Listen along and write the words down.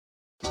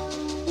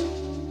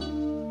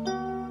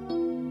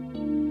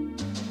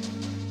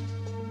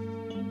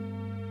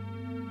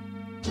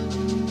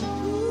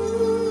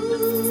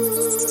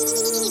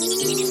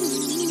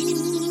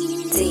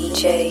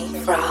DJ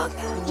Frog.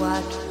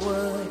 What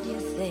would you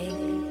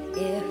think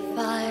if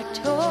I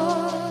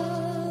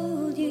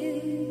told you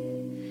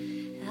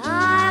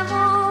I've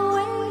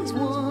always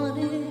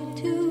wanted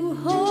to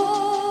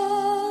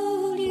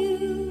hold you?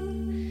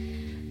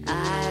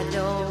 I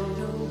don't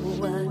know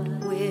what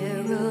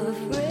we're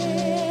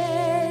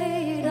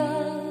afraid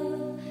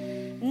of.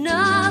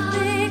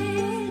 Nothing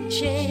would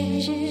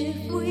change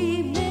if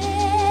we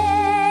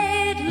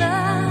made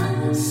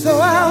love. So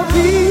I'll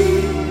be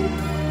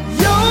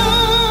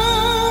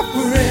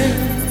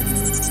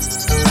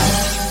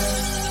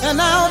and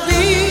I'll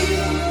be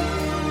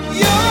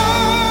your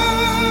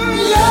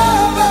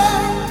lover,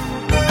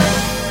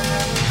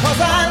 'cause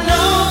I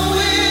know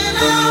in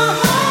our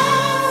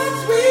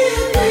hearts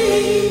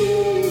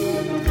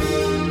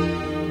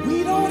we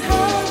don't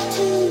have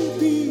to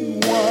be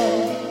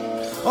one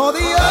or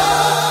the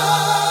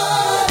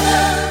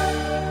other.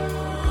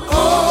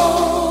 Oh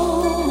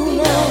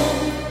no,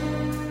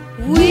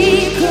 we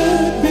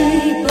could be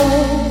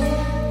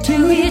both to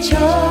each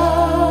other.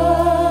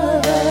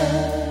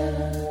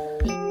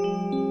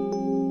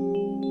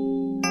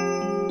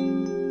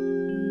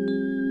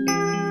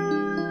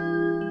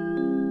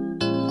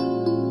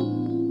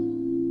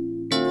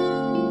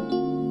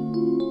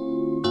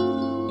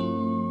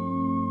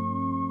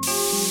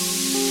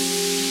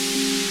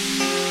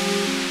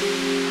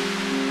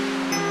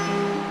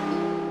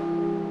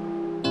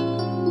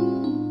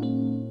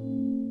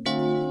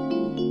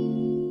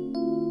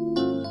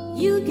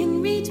 You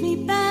can reach me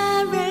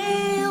by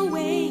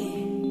railway.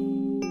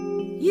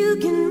 You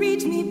can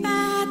reach me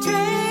by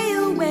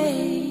trailway.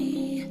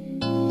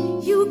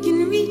 You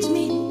can reach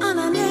me on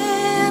an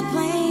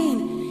airplane.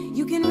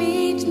 You can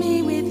reach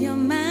me with your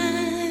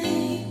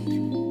mind.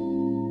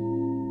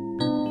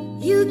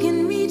 You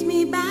can reach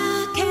me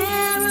by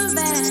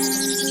caravan.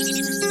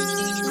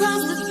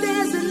 Cross the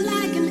desert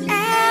like an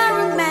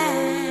Arab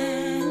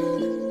man.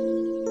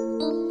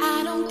 I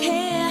don't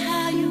care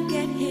how you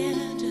get here,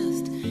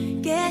 just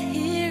get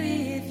here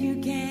if you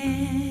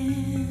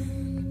can.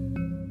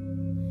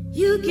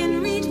 You can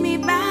reach me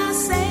by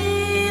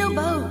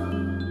sailboat.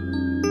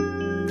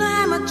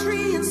 Climb a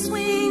tree and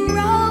swing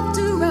rope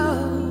to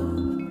rope.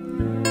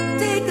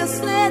 Take a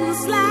sled and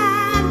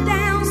slide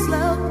down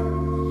slope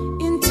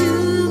into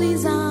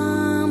these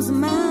arms of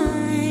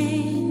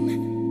mine.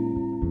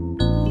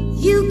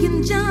 You can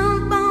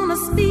jump on a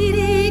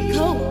speedy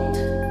coat.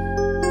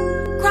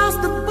 Cross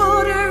the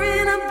border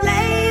in a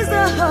blaze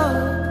of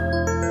hope.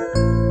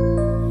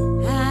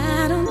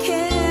 I don't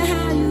care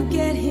how you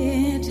get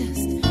here,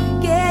 just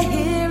get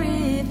here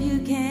if you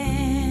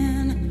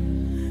can.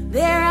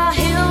 There are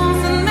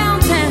hills and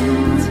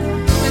mountains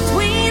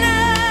between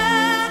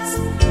us,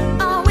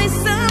 always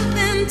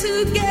something to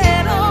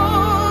get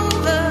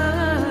over.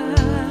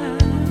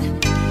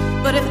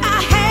 But if I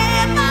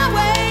had my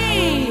way,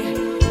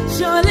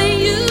 surely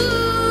you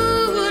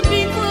would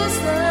be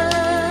closer.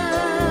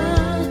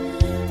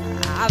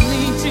 I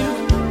need you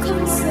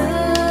closer.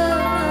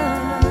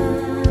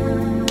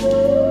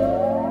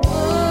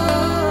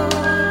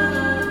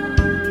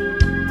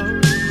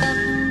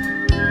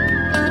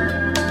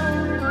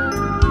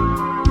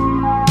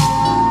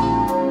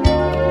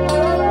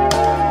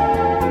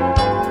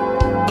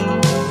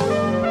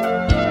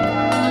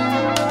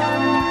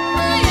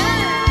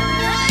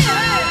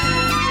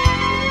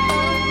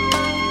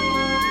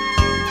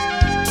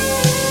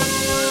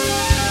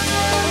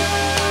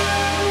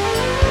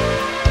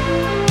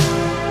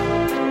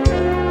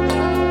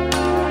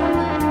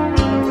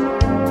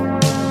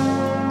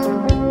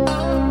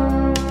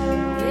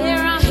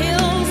 There are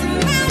hills and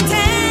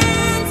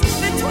mountains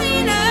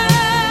between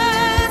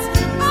us,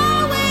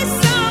 always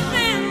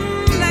something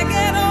to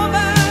get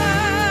over.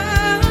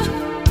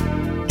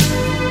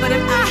 But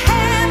if I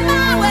had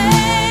my way,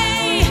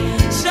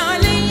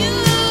 surely you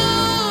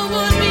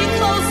would be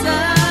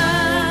closer.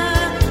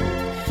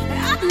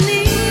 I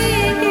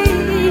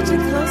need you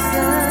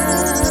closer.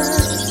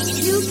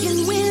 You can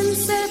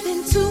windsurf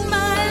into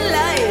my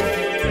life.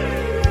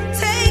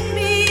 Take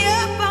me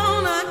up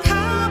on a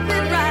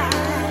carpet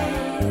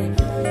ride.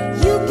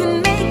 You can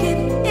make it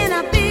in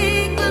a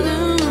big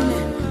balloon,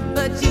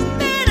 but you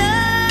better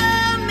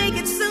make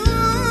it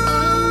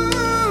soon.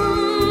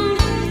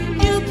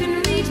 You can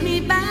reach me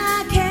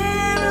by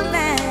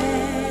caravan.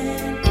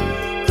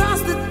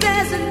 Cross the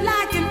desert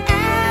like an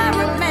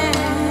Arab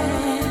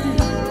man.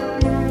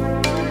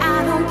 I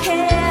don't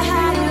care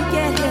how you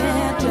get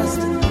here, just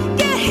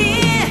get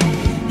here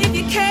if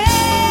you can.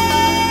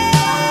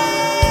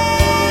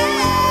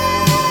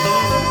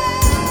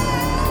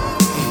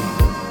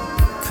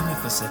 Come here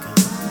for a second.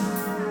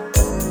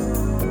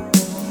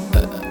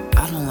 I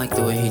don't like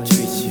the way he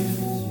treats you.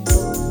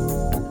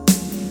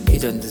 He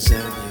doesn't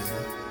deserve you.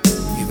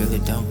 He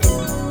really don't.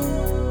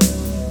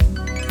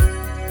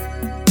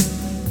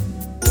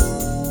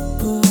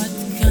 What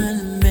kind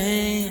of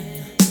man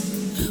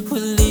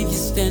will leave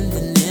you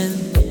standing in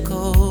the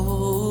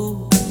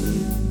cold?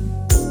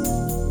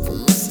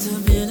 Must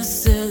have been a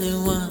silly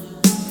one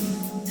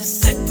to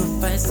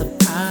sacrifice a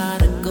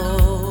pot of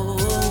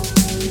gold.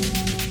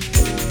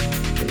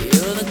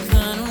 You're the kind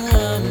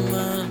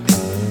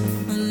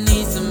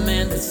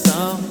it's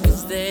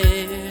always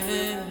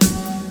there.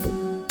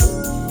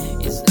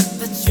 It's not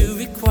that you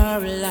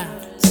require a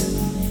lot,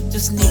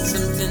 just need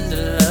some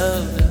tender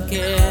love and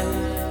care.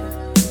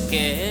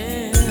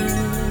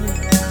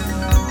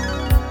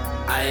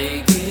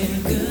 I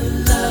give good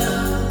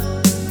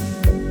love,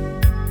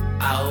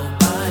 I'll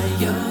buy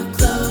your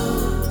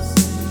clothes,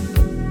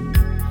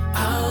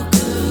 I'll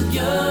cook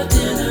your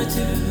dinner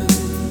too.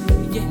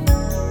 Yeah.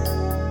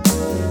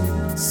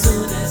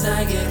 Soon as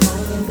I get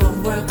home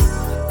from work,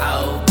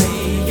 I'll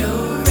pay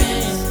your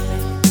rent.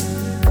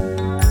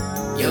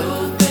 Your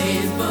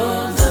faithful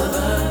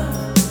lover,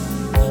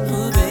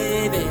 oh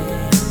baby.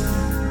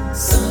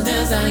 Soon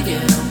as I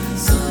get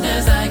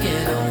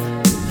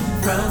home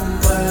from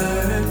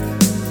work,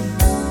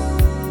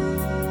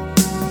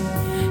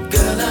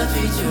 girl, I'll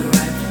treat you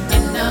right,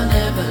 and I'll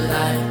never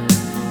lie.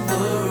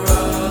 For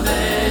all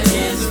that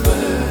it's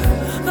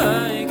worth, I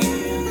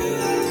give you.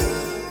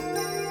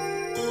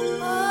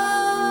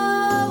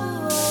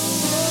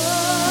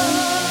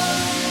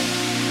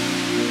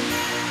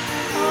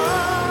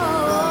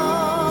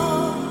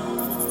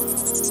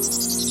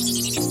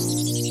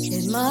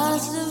 It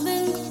must have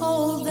been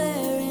cold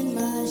there in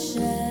my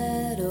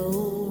shadow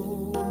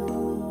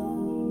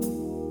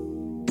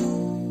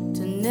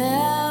to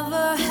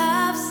never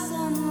have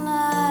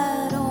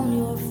sunlight on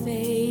your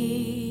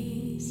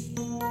face.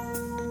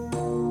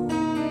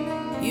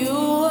 You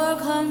were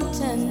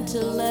content to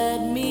let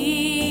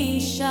me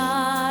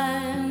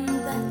shine,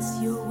 that's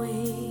your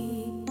way.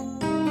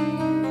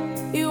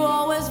 You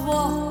always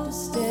walked a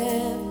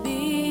step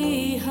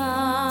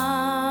behind.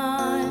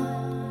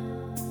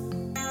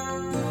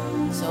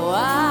 So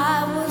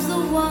I was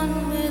the one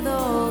with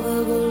all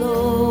the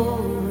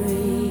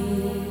glory,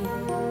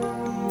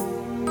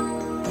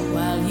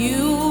 while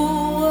you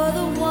were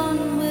the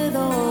one with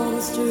all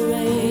the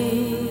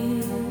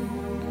strength.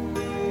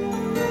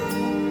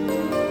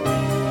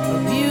 A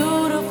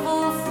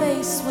beautiful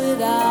face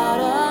without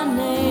a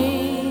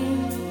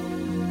name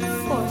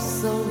for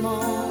so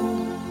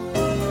long. A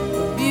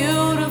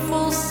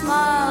beautiful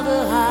smile to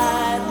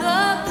hide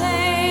the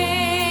pain.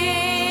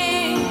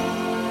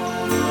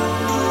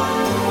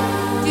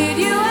 Did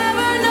you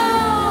ever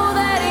know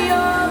that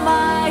you're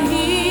my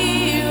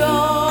hero?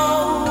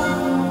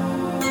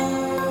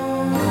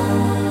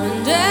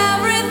 And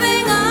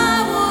everything I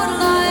would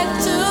like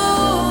to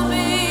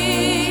be.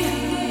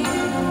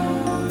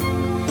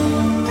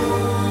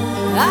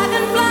 I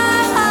can fly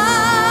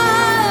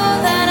higher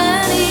than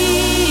an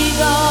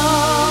eagle.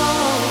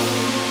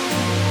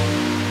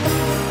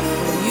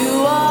 You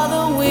are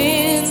the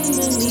wind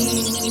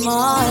beneath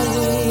my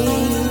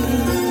wings.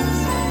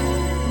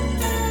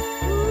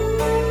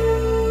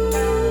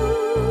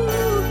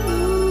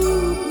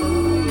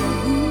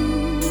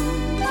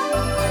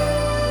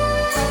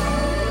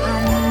 I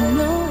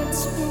know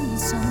it's been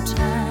some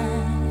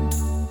time,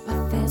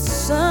 but there's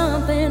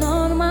something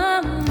on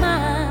my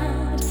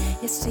mind.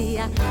 You see,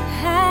 I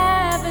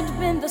haven't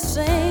been the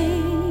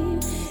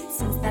same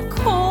since that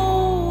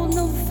cold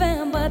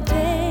November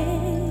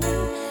day.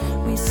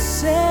 We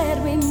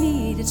said we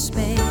needed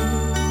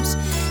space,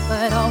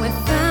 but all we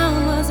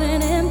found was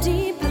an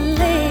empty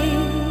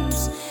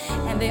place.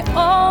 And the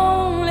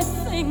only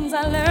things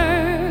I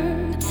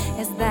learned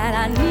is that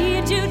I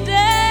need you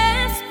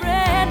desperately.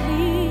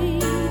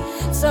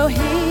 So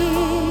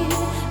here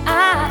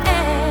I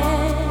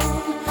am,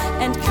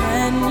 and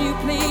can you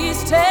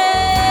please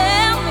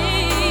tell me,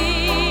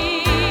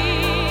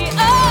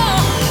 oh,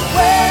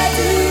 where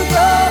do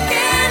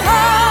broken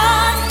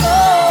hearts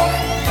go?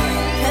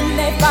 Can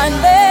they find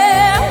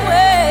their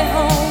way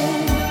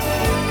home?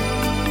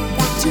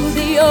 Back to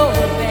the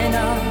open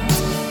arms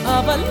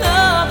of a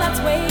love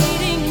that's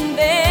waiting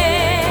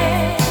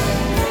there.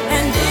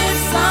 And if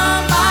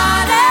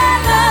somebody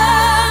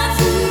loves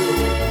you,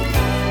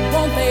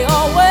 won't they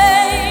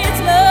always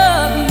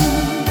love you?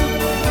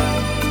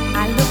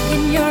 I look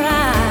in your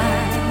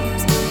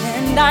eyes,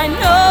 and I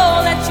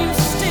know that you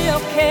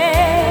still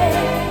care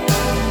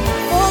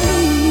for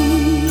me.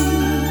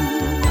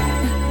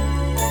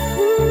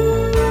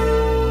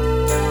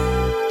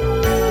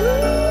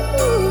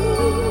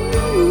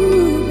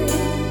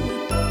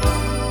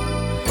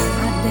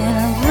 I've been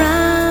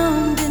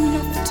around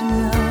enough to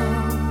know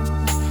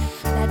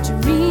that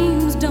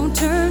dreams don't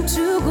turn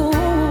to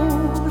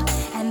gold,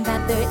 and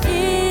that there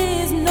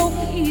is no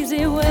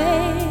easy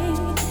way.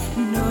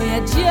 No, you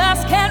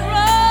just can't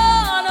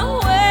run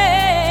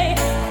away.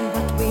 And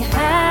what we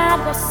had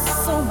was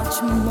so much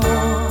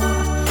more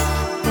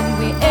than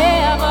we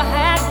ever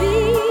had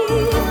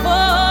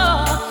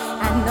before.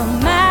 And no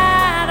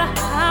matter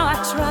how I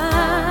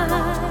try,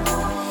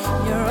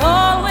 you're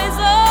always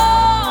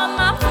on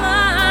my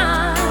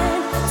mind.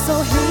 So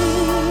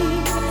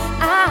here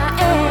I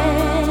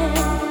am,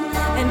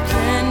 and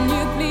can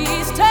you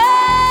please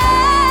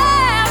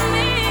tell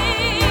me,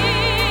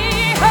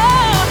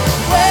 oh,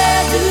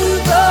 where do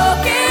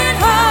broken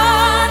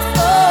hearts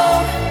go?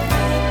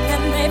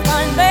 Can they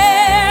find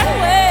their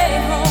way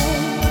home?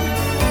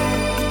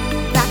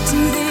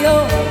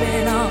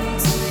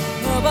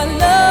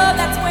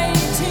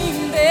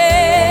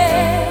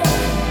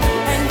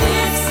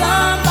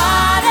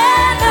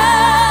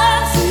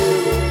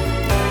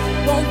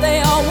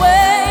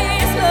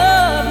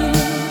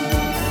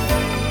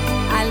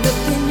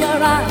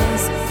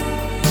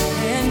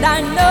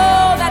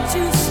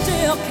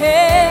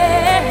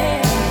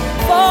 care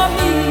for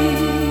me.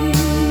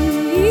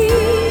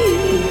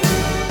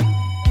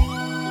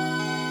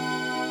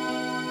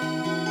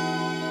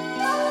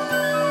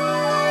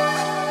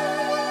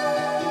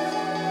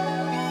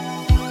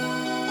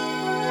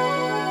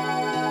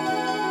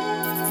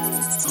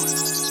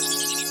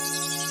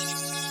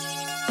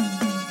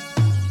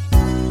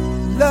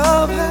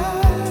 Love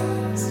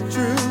has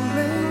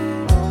truly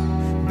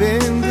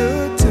been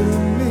good to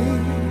me.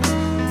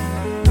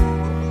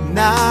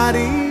 Not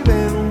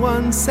even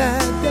one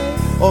sad day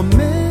or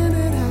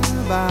minute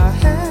have I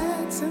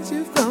had since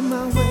you've come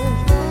my way.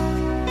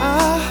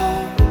 I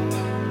hope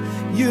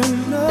you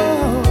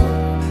know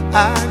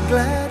I'd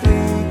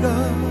gladly go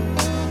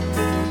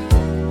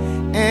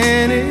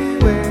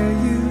anywhere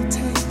you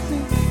take me.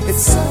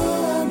 It's so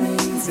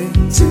amazing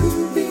to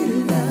be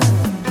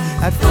loved.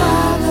 I'd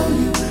follow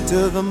you to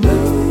the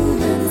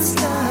moon and the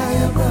sky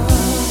above.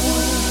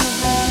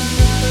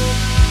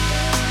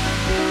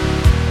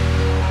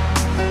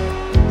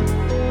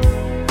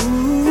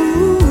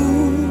 Ooh,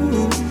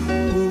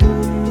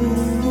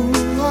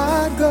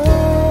 I'd go.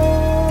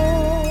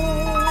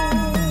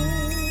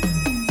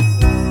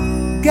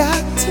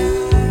 Got to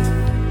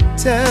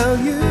tell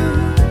you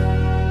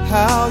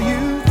how you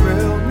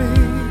thrill me.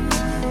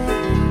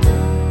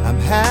 I'm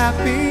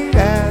happy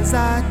as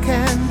I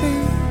can be.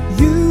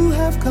 You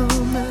have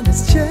come and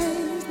it's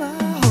changed my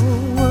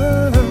whole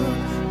world.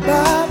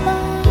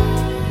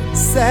 Bye-bye,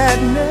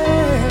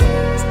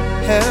 sadness,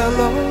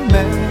 hello,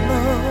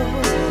 mellow.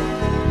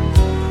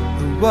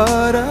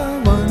 What a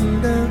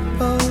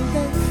wonderful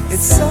day.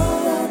 It's so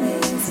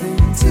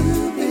amazing to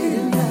be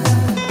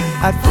alive.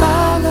 I'd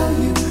follow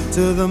you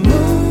to the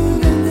moon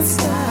and the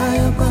sky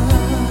above.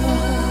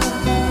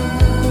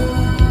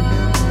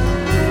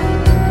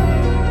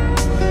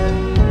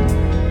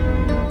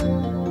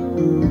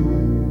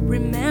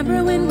 Remember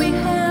when we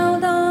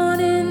held on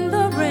in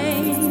the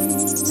rain,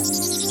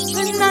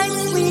 the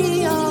nights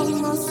we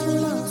almost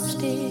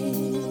lost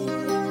it.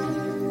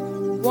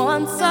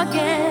 Once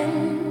again,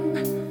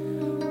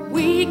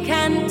 we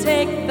can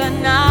take the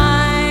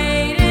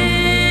night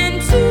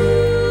into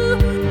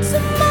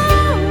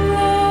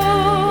tomorrow,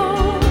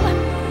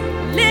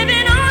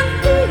 living on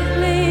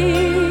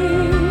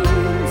feelings,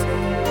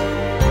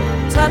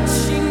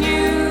 touching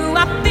you,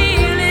 I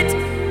feel it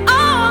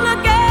all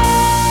again.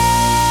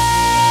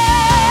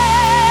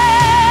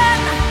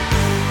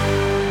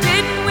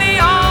 Didn't we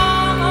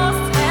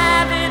almost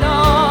have it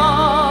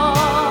all?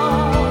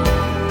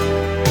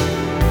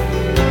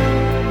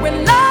 When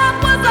love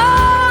was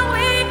all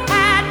we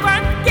had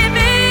worth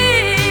giving,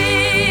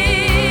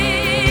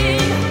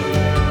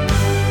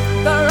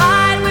 the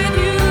ride with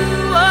you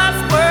was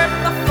worth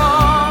the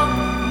fall,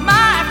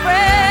 my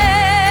friend.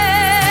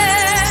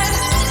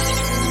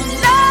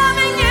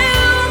 Loving you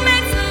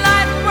makes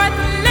life worth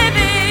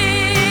living.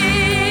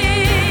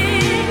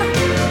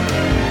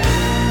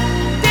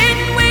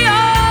 Didn't we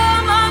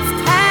almost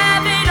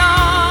have it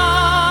all?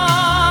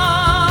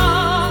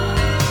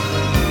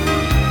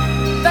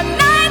 The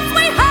nights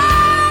we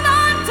held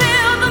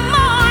until the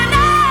morning.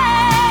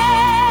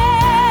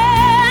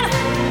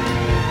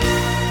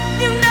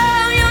 You know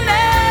you'll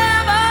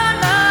never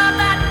love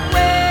that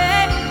way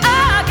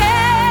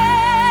again.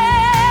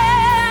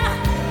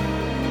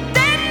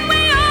 Didn't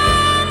we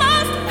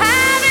almost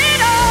have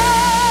it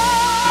all?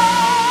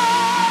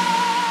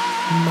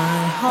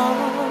 My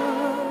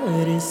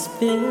heart is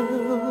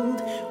filled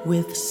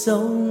with so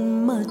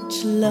much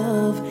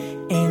love,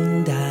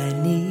 and I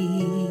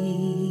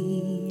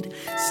need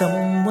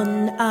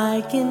someone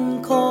I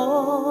can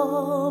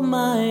call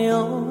my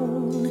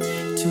own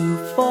to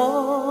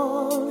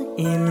fall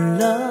in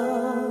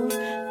love.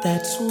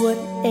 That's what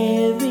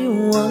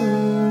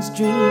everyone's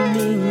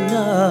dreaming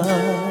of.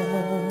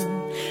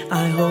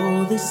 I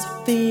hold this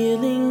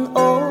feeling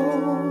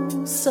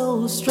oh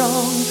so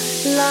strong.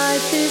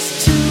 Life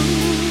is too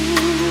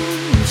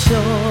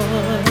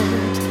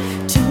short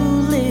to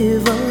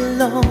live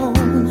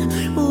alone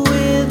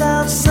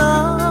without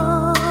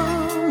someone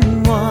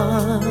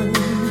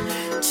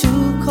to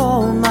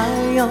call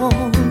my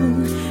own.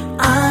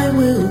 I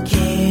will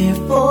care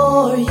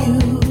for you,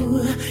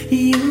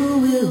 you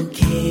will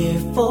care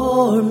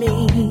for me.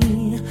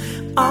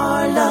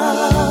 Our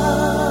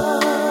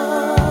love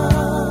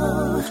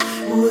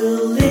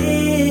will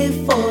live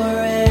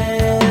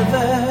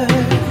forever.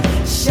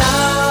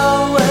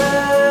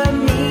 Shower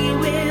me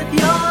with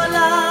your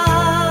love.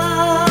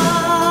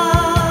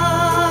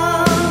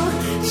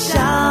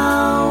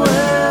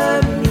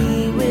 Shower me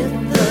with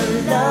the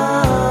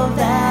love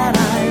that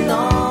I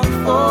long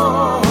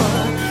for.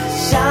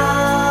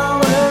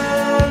 Shower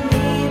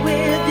me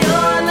with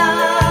your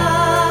love.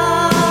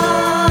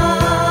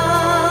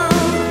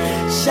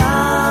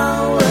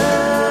 Shower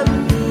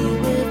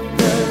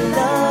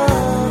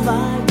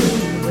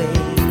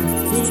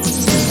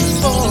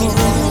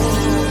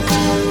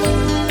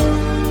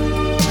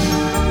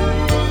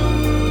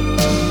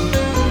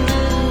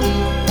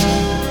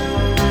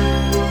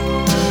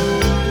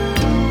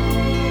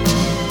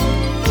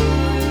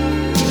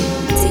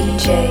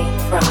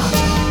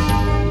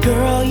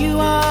you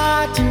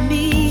are to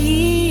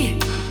me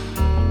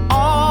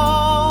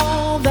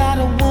all that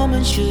a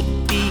woman should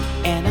be,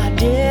 and I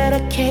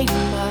dedicate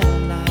my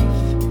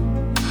life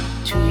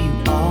to you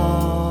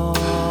always.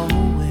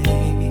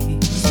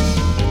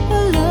 A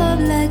love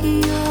like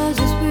yours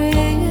is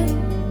rare.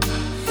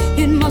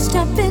 It must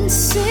have been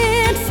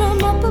sent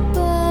from up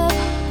above,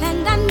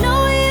 and I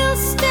know you'll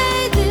stay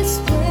this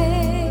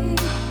way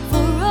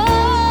for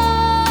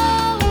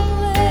always.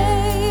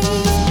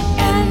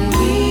 And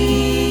we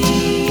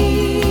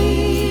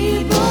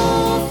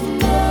both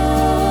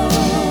know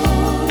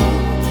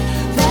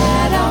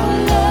that our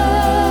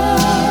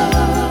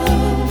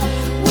love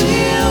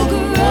will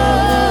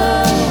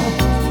grow,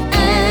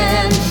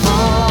 and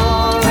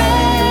forever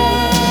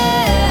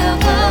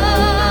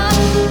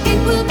it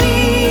will be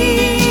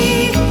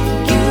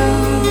you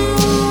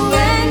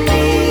and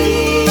me.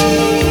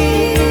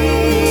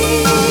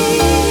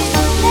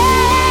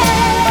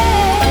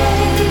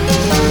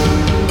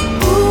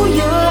 Ooh,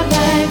 you're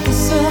like the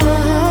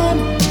sun,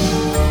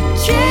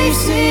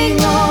 chasing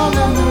all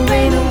of the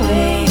rain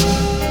away.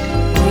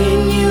 When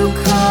you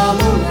come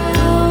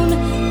around,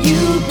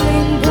 you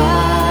bring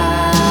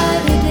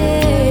brighter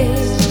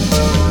days.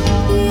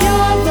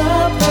 You're the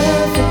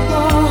perfect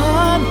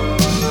one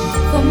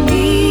for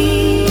me,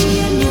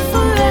 and you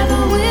forever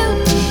will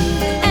be,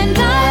 and I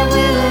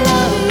will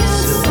love you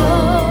so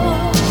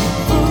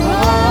for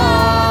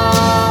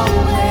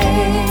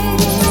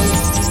always.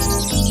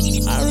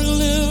 I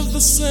relive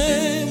the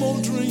same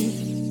old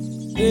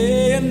dream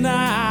day and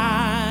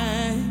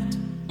night.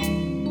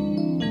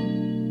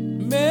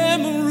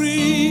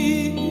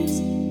 Memories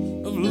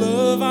of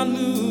love I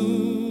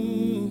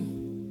knew.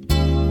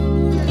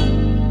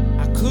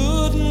 I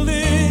couldn't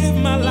live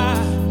my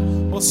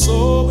life, or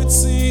so it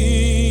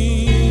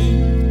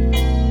seemed.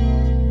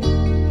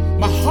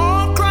 My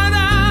heart cried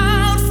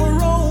out for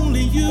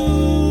only you.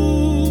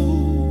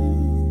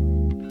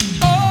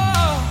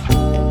 Oh,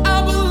 I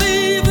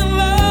believe in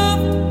love,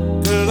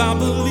 girl, I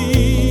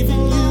believe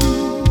in you.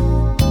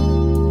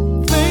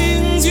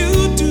 Things you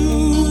do,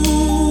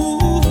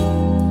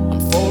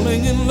 I'm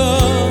falling in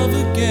love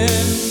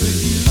again with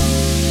you.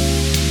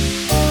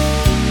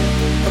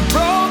 A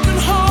broken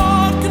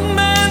heart can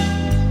mend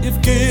if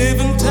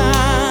given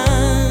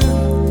time.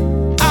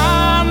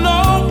 I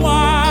know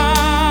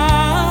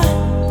why.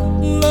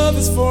 Love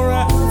is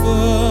forever.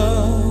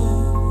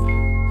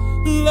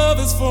 Love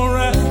is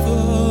forever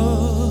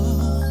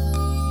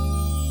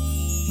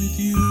with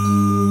you.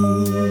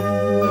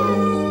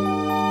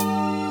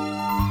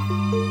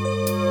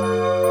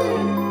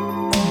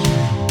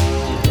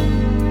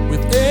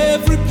 With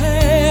every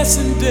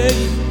passing day,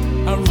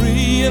 I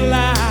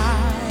realize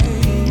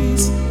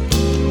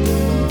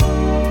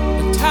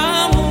that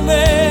time will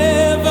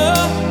never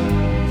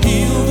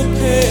heal the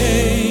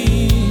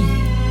pain.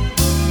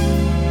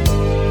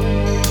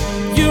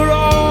 You're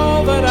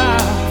all that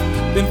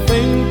I've been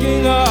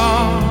thinking of.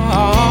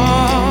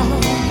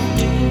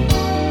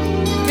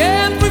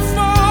 Can't we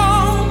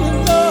fall in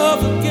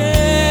love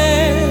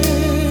again?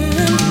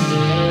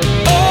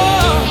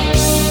 Oh,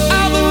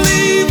 I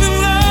believe in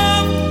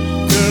love,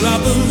 girl, I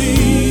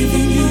believe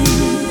in you.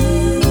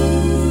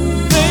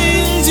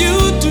 Things you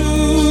do,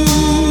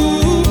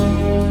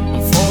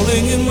 I'm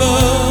falling in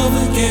love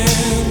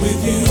again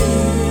with you.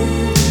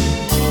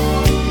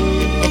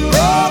 A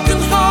broken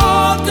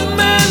heart can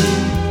mend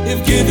if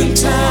given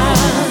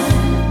time.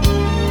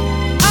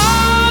 I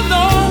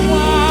know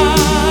why.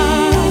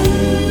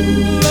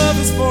 Love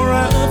is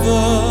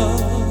forever.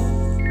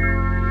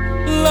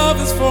 Love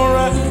is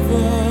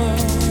forever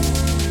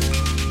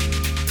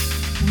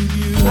with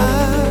you.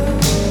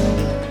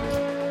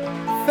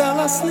 Fell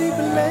asleep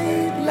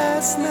late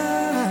last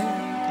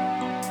night,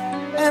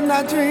 and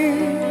I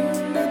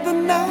dreamed of the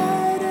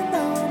night and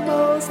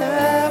almost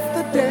half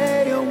the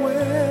day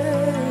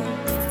away.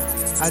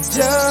 I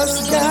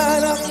just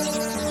got up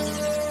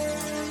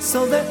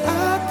so that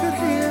I could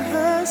hear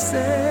her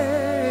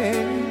say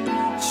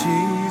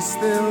she's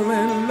still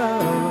in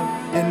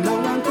love, and no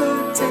one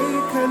could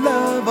take her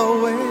love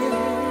away.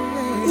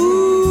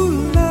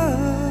 Ooh,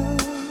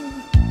 love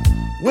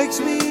wakes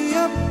me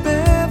up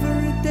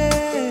every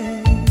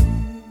day,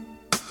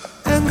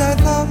 and I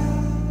thought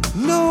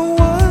no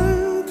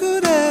one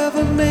could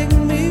ever make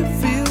me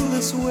feel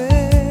this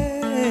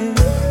way.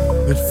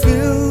 It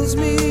fills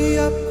me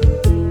up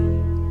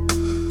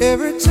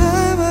every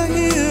time I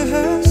hear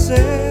her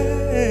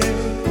say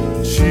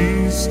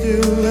she's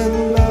still in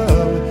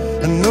love,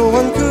 and no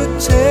one could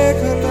take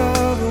her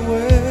love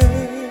away.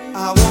 I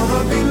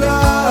wanna be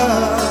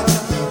loved.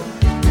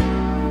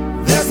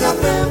 There's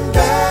nothing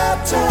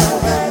better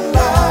than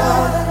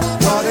love.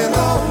 What in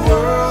the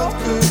world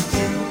could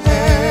you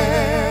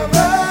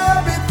ever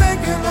be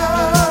thinking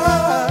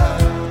of?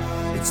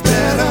 It's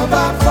better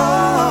by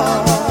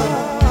far.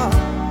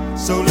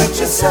 So let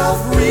yourself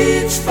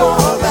reach for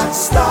that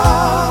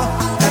star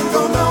and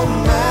go no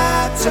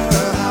matter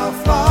how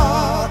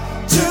far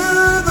to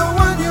the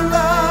one you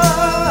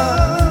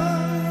love.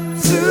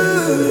 To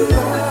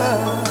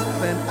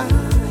love, and I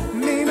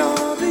mean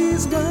all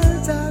these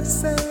words I've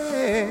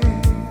said.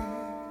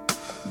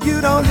 You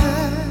don't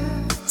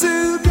have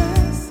to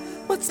guess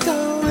what's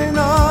going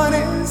on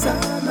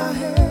inside my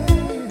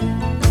head.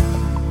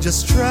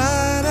 Just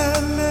try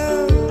to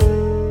know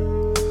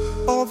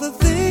all the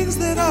things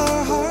that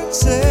our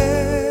hearts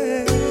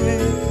say.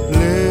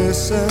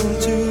 Listen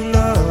to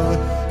love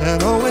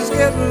and always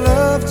get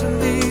love to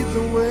lead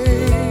the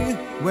way.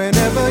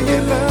 Whenever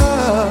you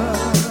love,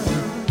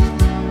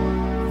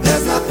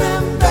 there's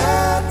nothing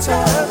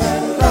better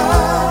than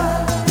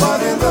love.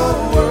 What in the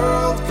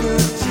world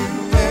could you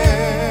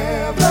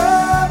ever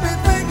be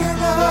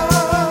thinking of?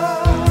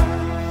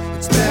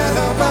 It's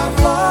better by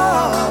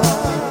far.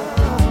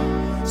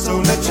 So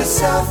let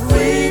yourself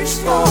reach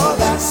for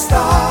that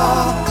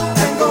star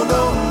and go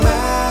no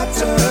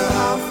matter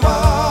how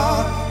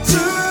far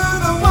to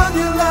the one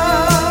you love.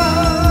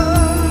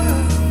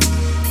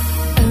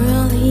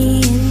 Early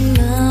in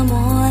the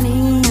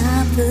morning,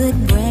 I put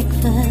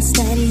breakfast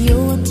at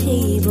your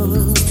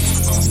table.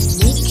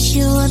 Make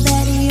sure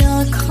that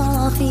your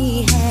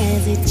coffee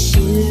has its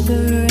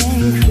sugar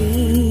and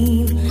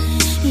cream.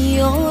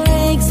 Your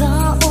eggs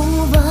are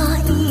over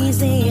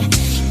easy.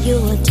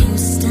 Your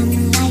toast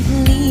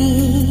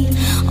unlikely.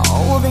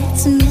 All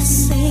that's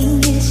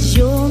missing is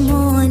your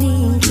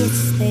morning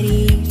kiss that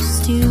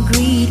used to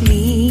greet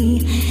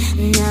me.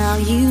 Now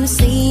you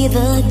see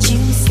the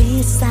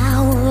juicy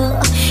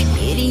sour.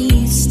 It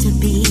used to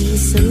be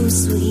so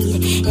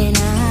sweet, and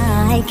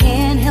I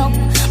can't help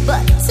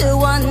but to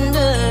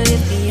wonder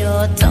if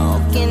you're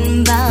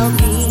talking about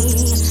me.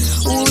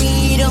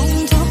 We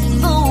don't talk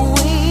the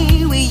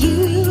way we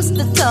used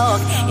to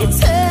talk. It's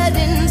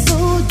hurting so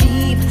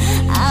deep.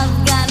 I've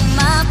got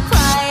my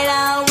pride,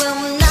 I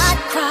will not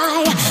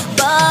cry,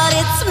 but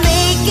it's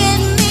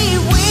making me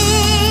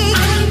weak.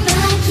 I'm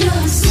not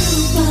your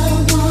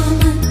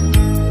superwoman.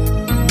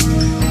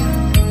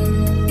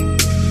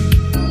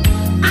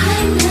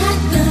 I'm not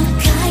the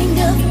kind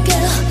of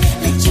girl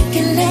that you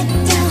can let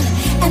down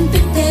and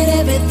think that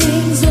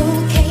everything's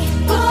okay.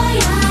 Boy,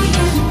 I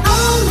am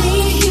only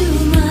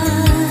human.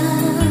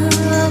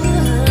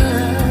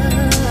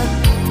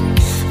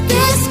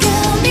 This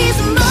girl needs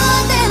more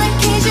than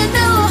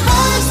occasional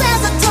hugs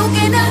as a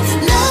token of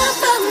love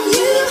from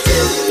you to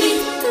me.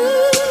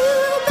 Ooh,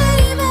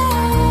 baby.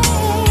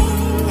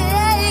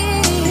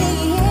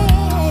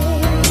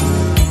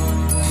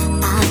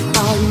 I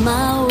fought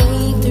my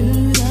way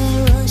through the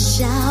rush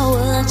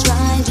hour,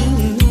 trying to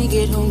make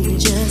it home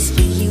just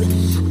for you.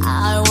 I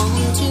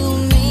want to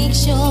make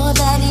sure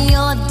that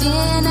your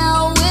dinner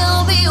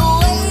will be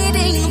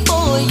waiting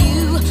for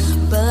you.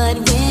 But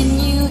when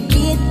you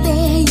get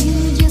there, you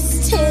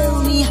just tell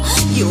me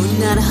you're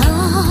not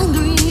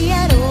hungry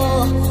at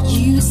all.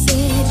 You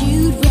said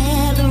you'd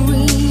rather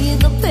read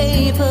the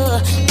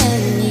paper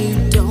and you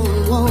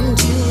don't want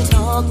to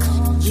talk.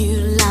 You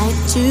like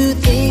to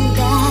think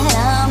that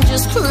I'm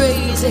just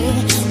crazy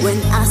when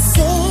I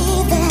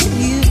say that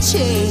you've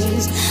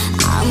changed.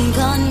 I'm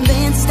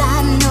convinced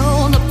I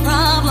know the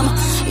problem.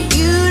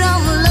 You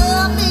don't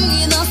love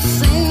me the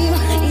same.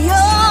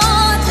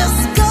 You're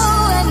just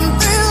going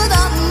through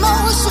the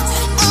motions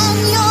and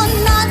you're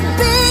not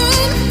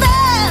being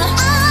fair.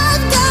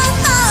 I've got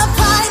my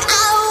pride,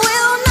 I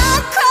will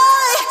not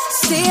cry.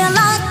 Still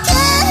I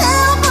can't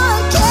help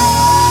but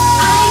care.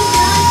 I'm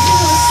not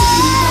your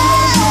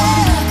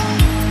superwoman.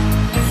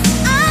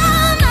 No,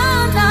 no,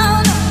 no.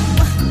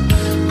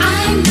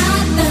 I'm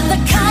not the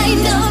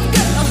kind of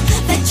girl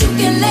that you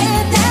can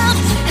let down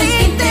and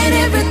think that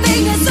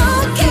everything is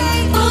okay.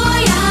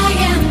 Boy, I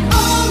am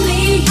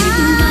only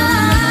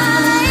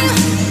human.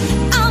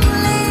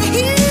 Only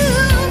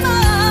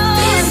human.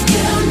 This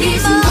girl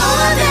needs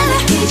more than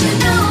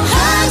occasional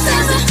hugs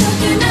as a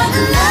token of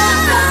love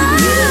from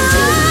you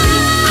to me.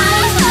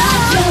 I'm not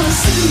your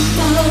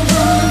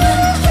superwoman.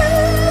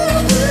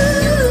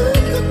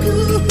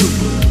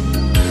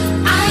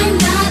 I'm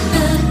not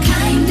the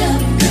kind of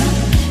girl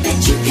that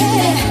you can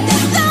let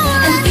down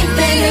and think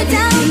that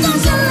everything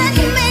is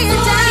okay.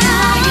 Boy,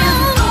 I am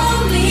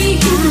only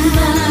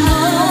human.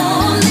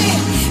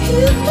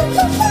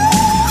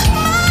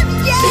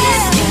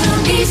 This girl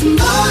needs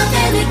more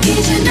than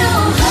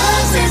occasional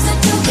hugs as a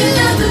token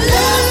of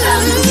love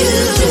from you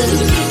to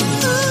me.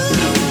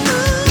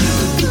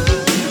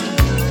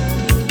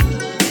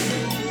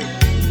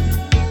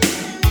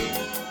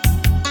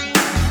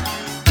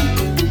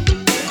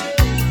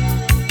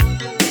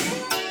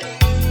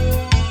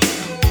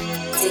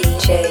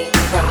 DJ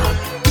Rob.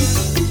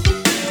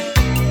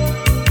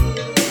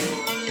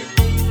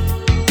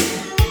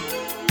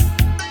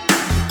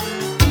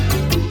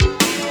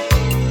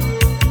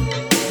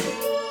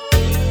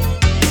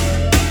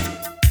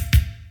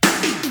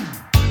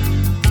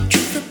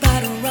 Truth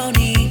about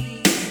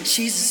Ronnie,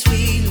 she's a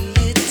sweet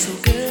little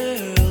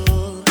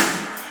girl.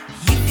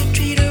 You can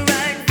treat her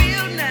right,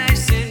 real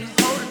nice, and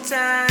hold her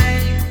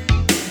tight.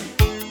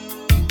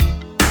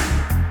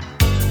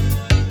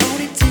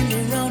 Only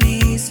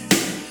tenderonis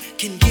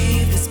can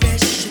give the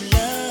special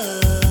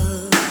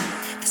love,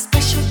 the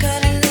special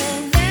kind of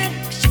love that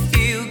makes you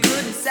feel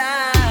good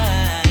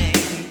inside.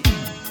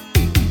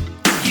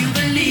 You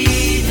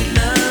believe in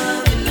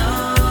love and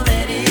all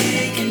that it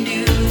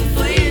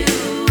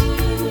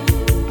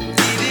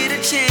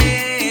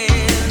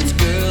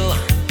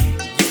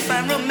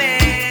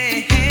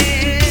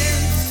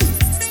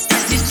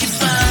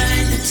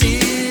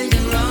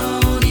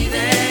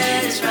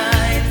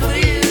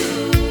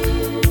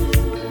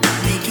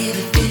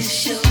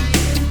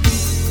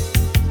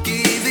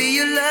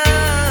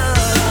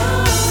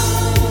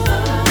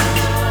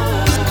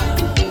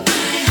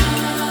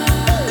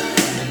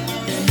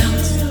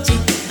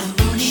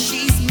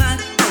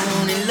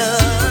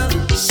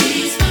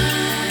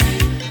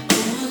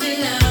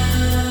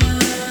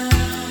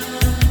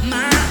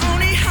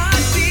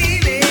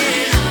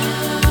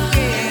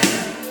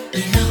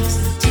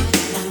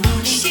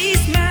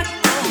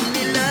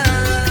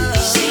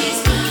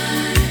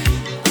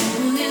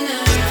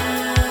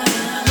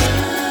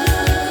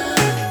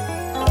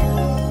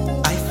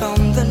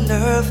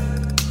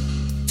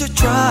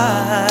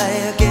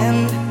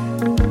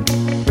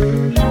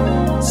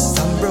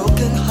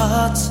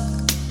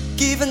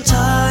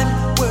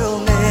time will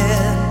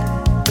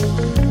mend.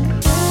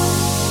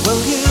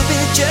 Will you be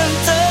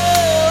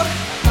gentle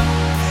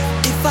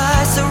if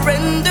I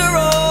surrender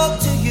all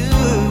to you?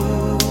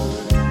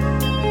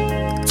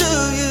 To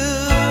you.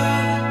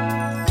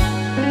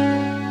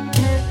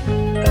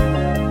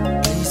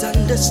 Please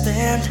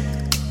understand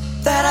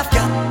that I've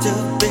got to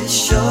be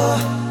sure.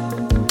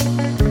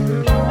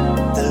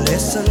 The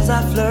lessons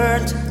I've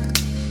learned,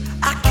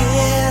 I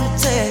can't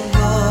take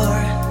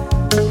more.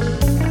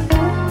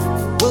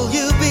 Will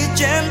you be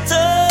gentle,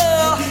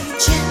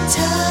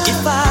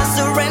 if I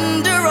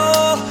surrender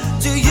all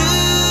to you?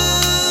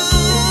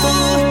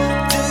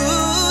 To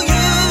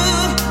you.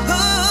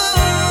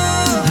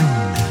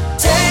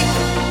 Take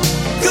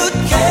good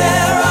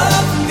care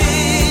of me,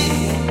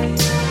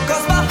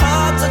 'cause my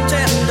heart's a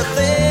tender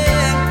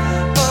thing.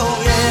 Oh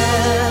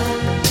yeah.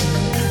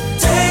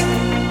 Take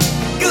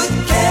good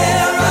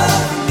care of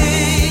me,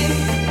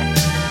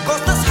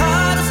 'cause this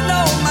heart has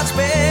known much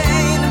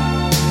pain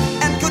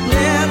and could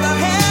never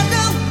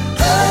handle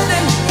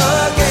hurting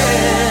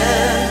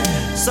again.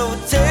 So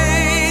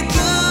take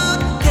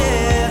good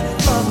care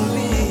of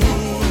me.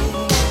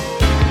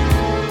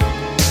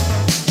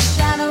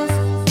 Shadows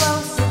flow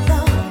so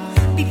low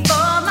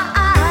before my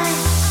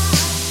eyes,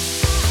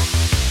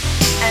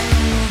 and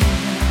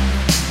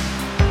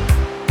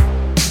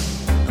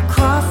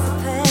across the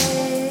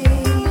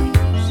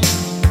page,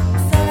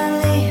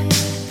 suddenly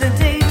the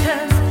day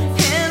turns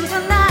into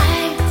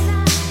night.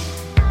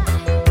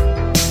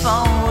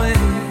 Far away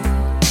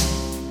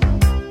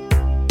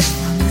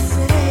from the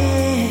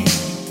city,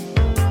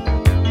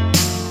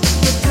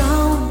 but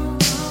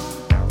don't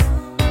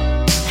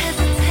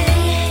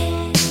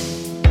hesitate,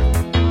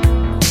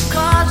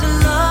 'cause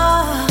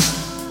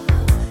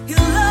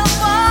your love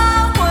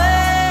won't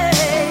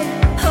wait.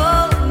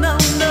 Oh no,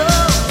 no.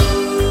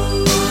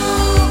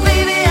 Ooh,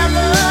 baby, I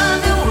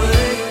love your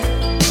way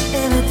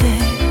every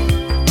day.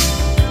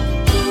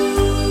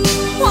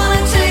 Wanna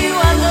tell you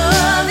I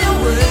love your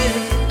way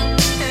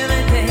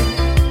every day.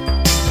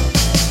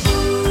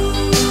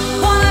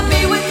 Wanna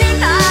be with you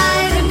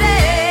night and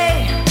day.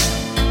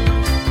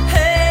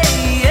 Hey,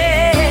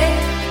 yeah.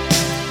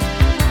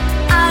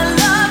 I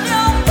love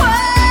your way.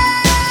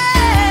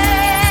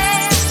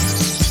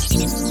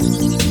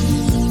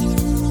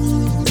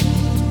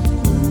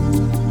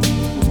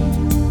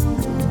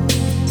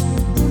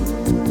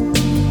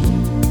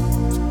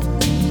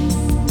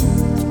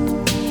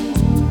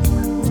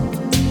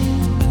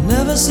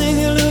 Never seen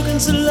you looking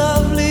so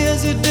lovely as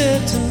you did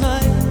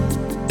tonight.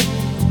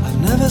 I've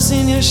never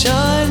seen you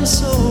shine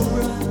so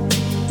bright.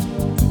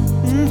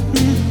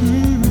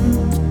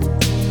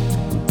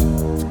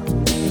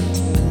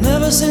 I've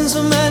never seen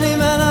so many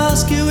men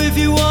ask you if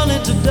you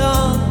wanted to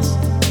dance.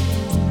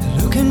 They're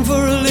looking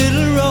for a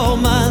little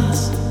romance,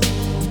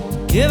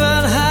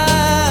 given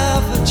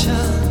half a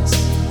chance.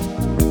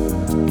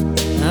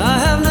 I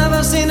have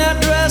never seen that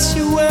dress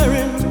you're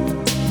wearing,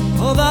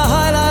 or the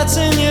highlights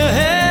in your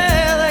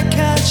hair that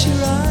catch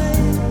your eye.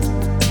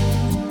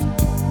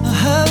 I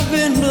have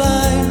been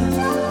blind,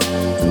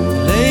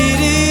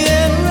 lady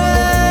in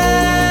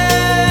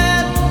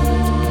red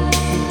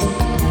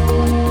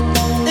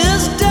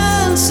is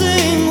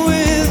dancing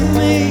with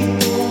me,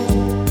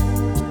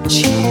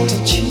 cheek to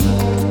cheek.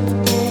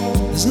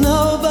 There's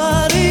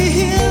nobody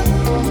here,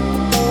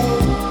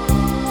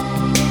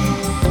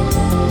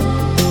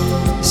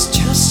 it's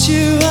just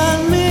you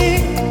and me.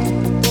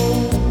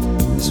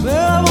 It's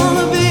where I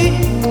wanna be,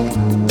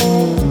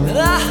 but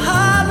I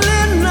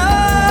hardly know.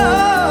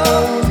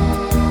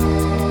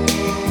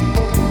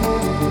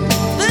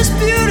 This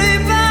beauty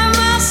by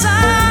my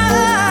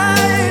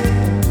side,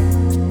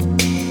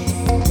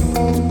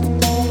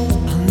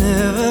 I'll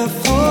never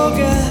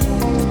forget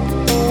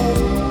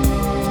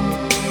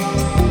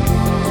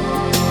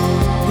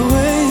the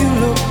way you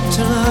look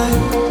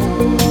tonight.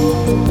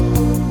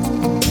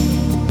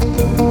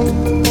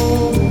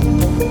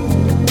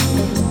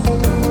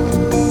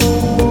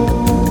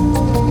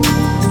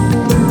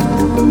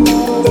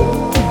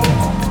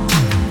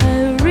 I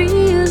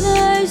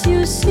realize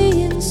you're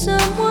seeing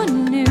someone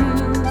new.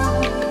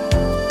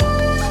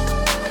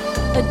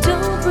 I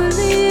don't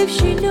believe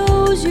she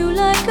knows you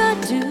like I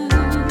do.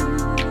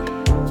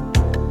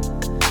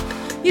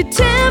 Your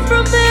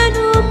temperament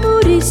or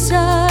moody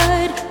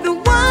side, the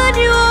one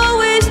you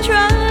always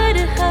try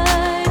to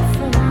hide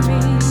from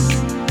me.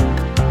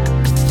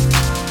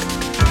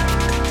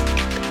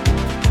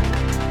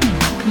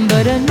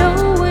 But I know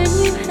when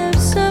you have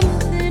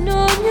something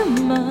on your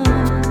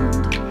mind.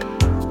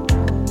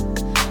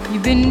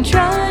 You've been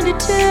trying to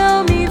tell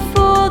me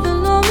for the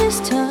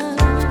longest time.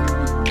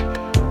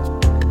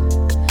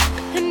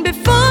 And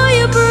before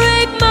you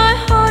break my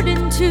heart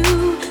in two,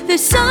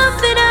 there's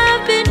something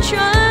I've been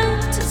trying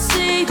to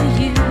say to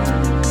you.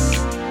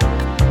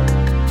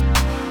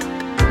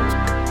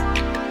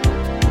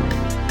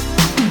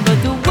 But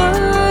the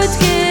words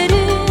get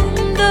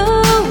in the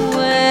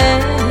way.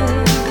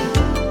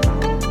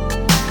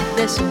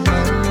 There's so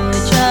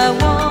much I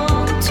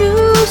want to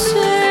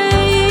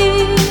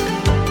say,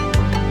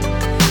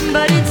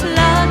 but it's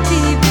locked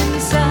deep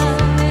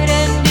inside.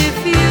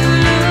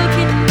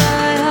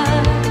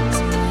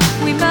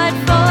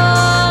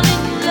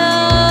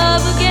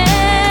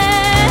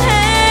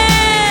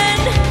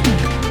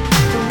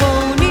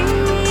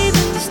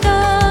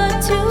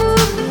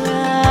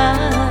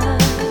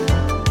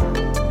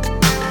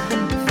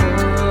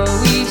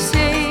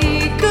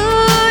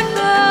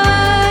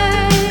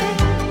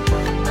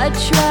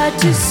 tried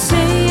to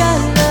say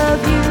I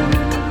love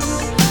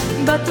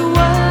you, but the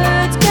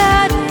words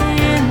got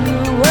in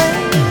the way.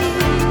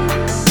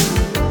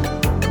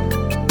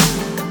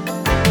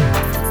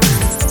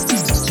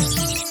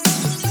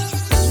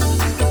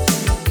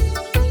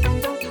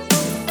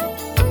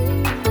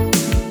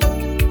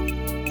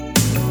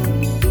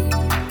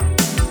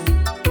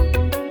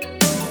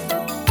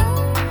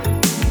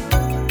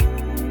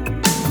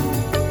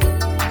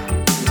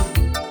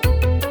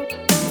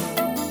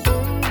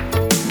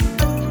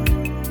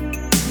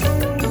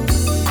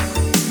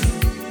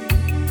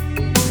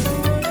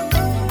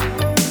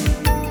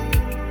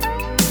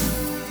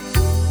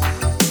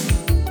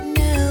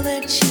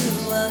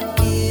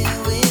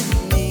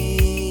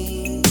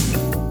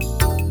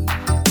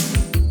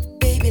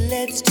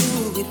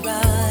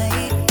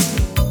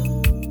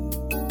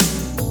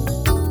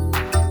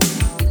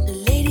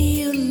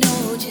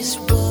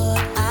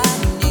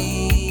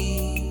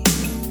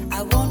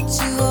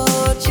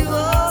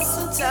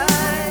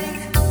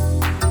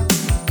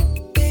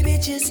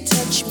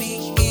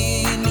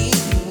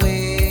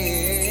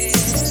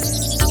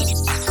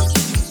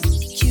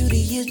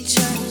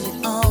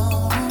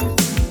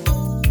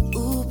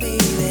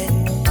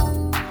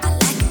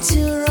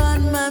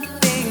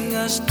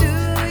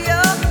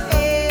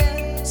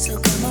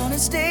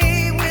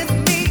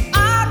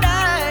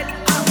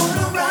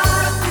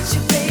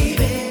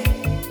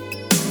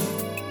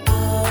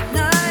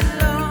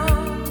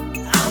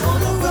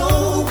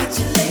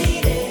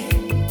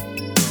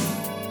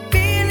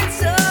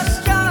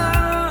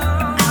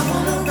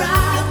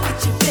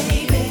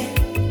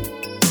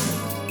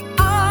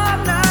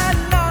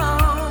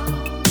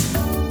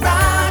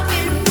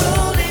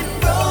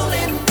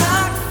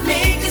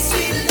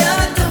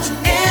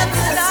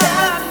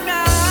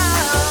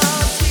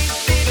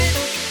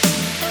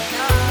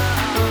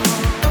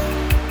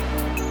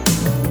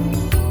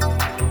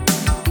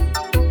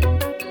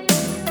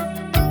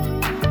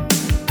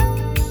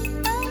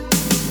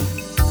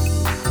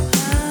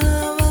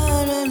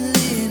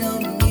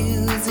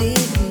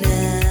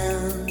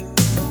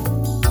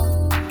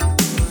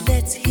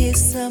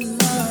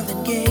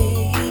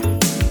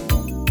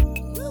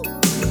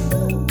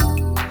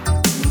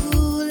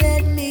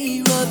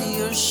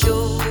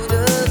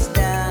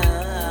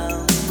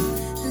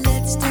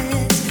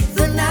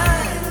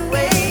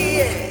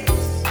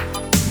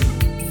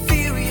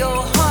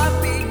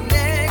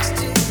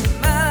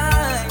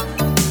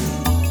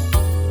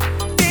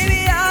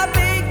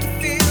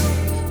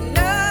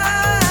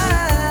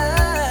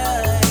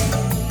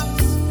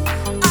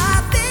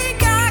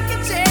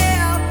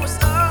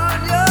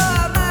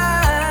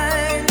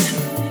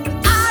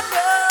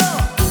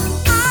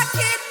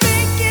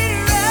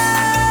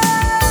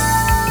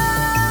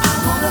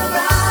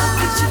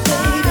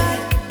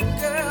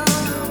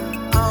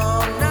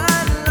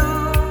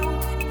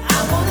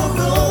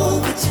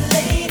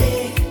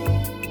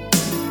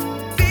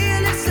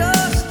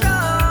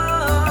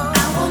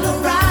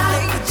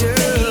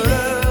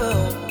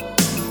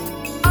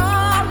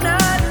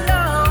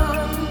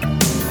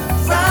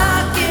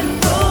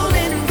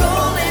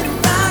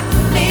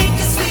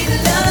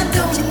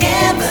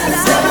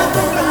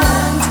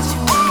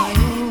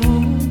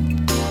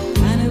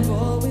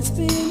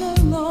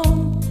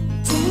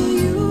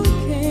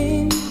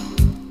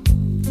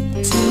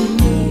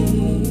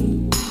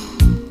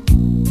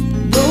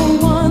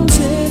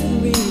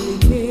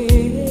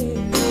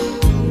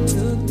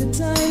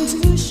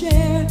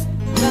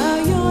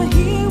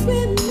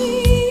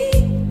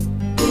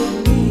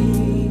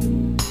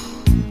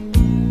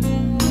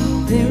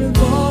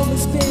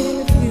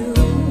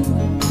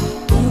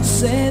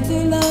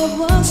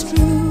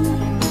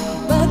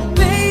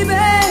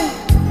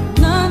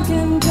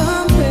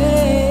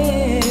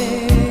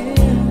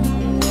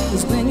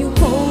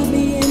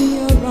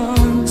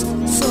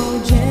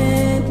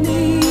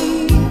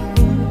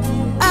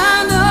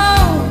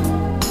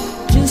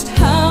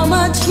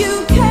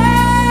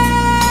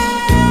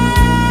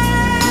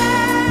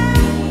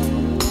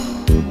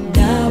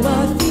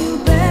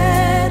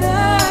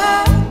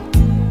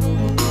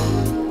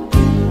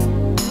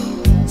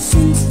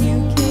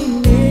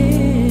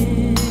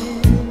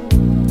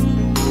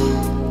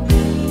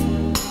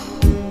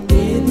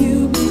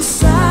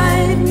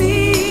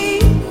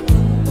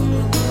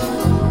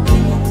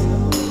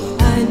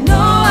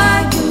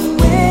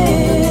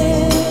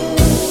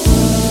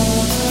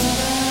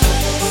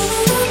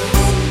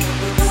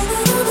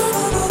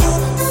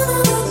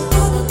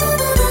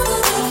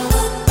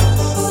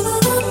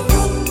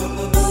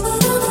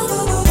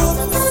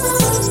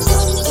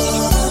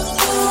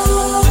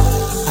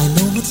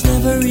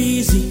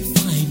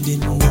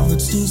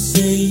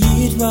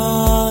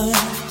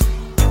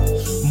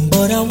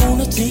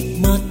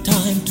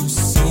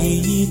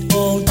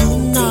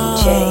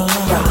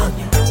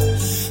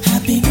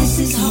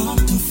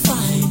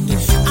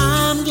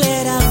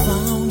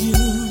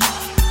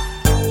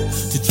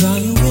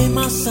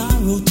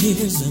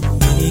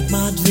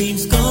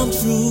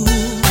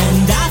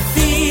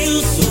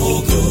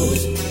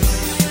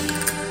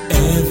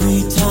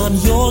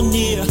 You're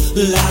near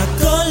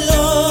like a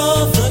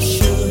lover.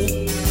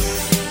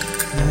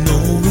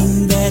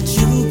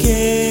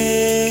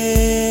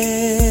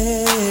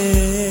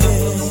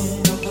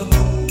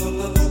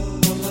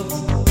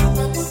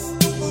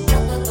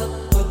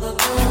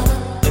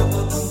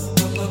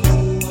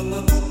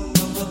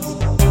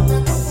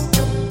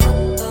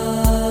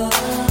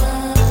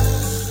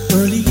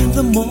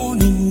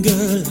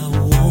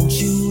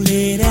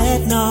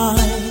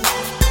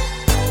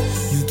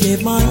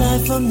 Give my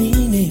life a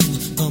meaning.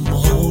 Come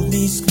hold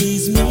me,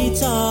 squeeze me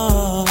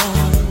tight.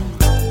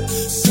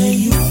 Say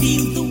you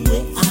feel the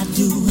way I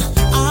do.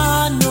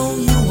 I know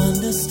you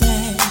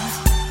understand.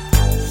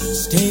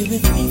 Stay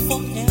with me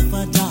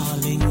forever,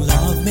 darling.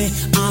 Love me,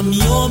 I'm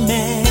your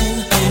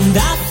man. And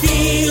I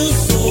feel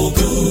so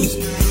good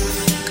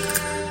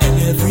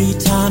every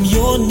time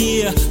you're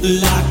near,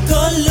 like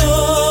a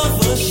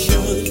lover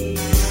should.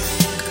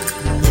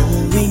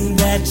 Knowing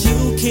that you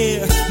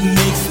care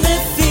makes me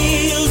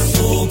feel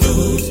so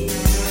good.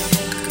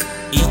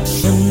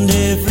 Each and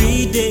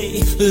every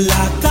day,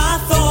 like I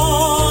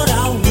thought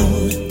I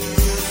would.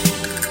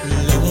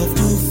 Love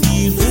to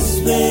feel this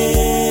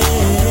way.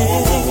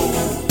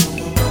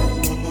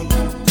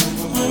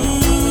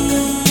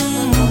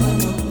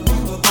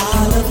 I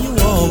love you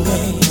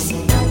always.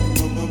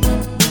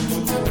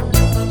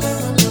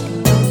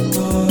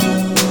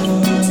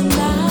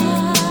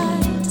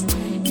 Tonight,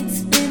 it's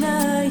been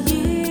a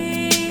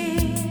year.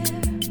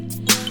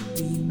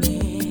 We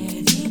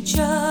met each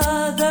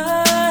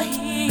other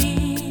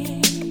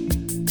here.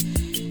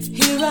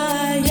 Here I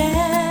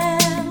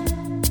am,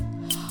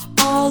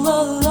 all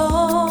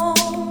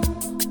alone,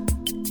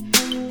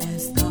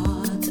 as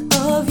thoughts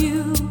of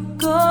you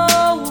go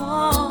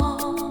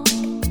on.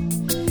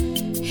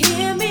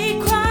 Hear me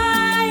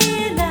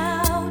crying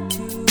out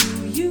to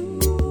you.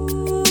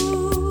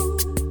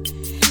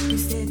 You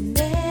said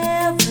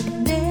never,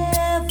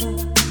 never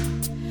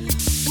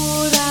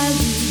would I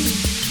leave.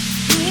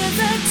 Here's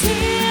a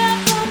tear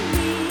from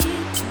me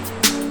to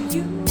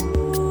you,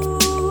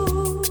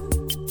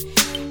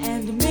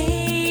 and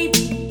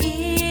maybe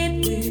it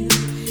will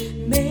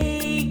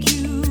make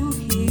you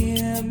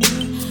hear me.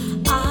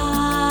 I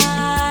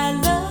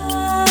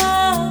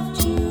loved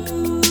you.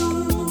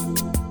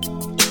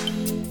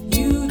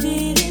 You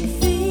didn't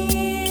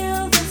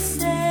feel the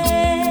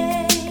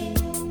same.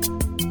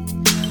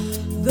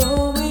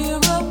 Though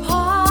we're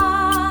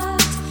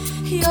apart,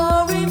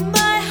 you're in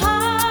my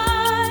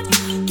heart.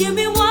 Give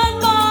me one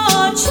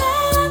more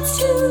chance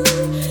to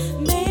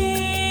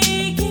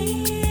make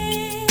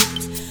it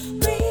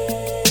real.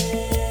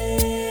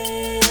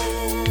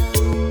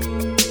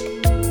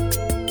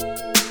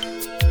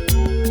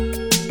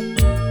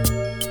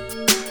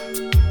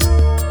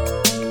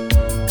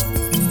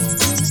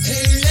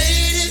 Hey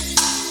lady,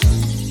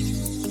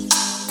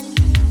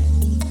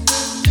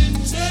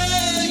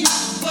 tell you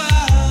why.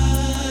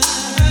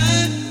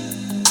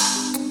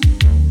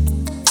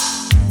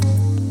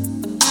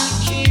 I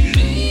can't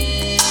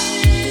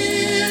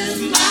live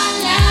my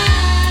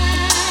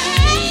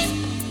life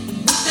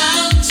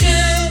without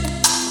you,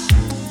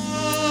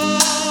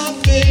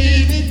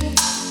 baby.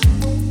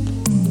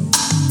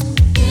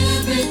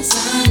 Every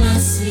time I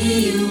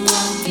see you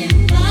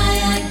walking by, I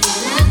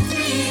get a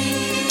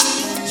thrill.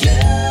 You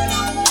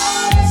don't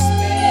notice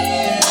me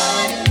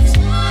all the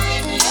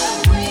time you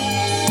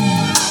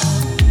will.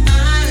 I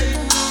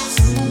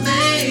must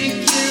make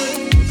you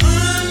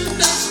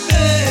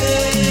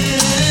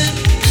understand.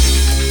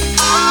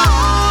 I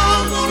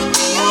wanna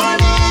be your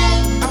man.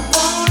 I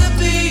wanna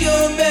be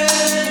your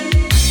man.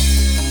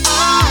 I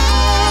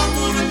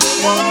wanna be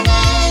your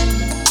man.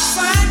 If I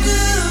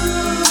do,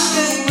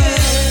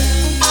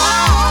 yeah. I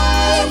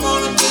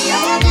wanna be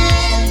your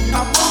man. I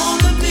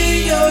wanna be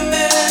your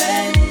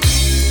man.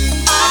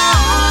 I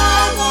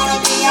wanna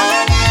be your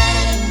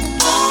man.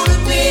 Wanna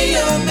be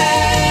your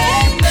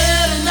man.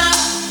 Better not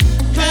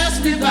pass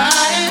me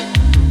by,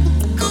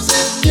 'cause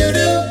if you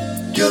do,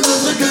 you'll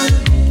lose a good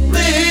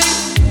thing.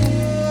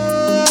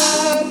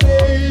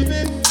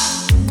 Baby.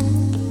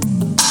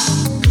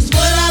 'Cause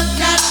what I've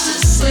got to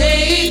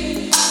say,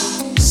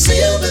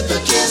 sealed with the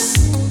kiss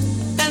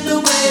and the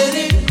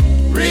wedding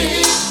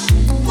ring.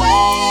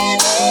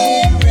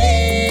 Wedding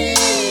ring.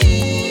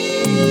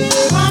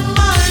 My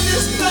mind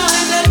is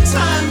blind at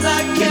times.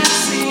 I can't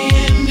see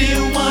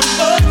anyone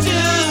but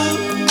you.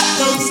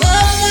 Those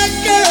other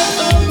girls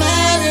don't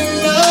matter,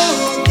 no,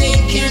 they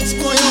can't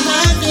spoil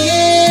my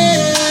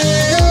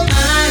view.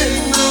 I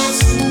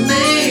must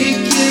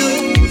make you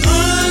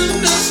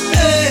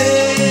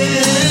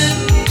understand.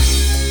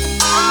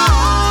 I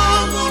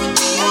wanna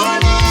be your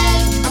man.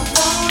 I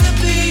wanna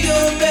be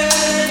your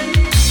man.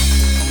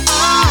 I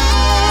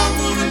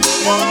wanna be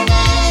your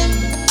man.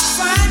 If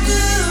I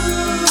do,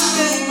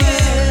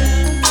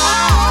 yeah. I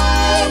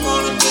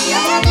wanna be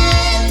your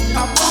man.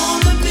 I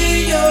wanna be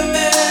your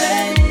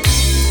man.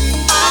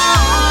 I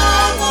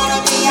wanna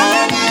be your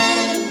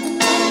man.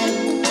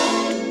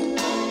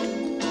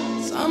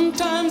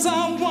 Sometimes I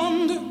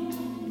wonder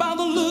about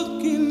the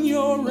look in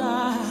your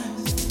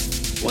eyes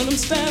when I'm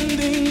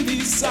standing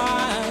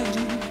beside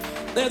you.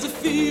 There's a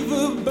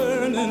fever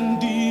burning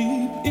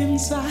deep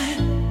inside.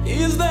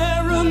 Is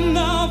there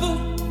another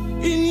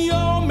in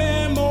your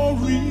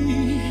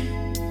memory?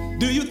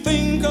 Do you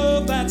think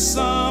of that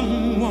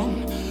someone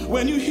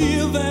when you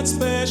hear that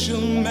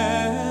special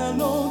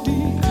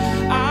melody?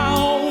 I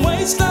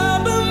always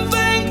stop and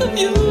think of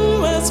you,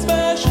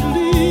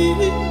 especially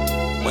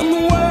when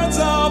the words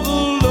of the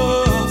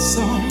love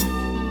song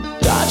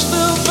touch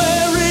the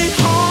very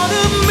heart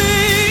of me.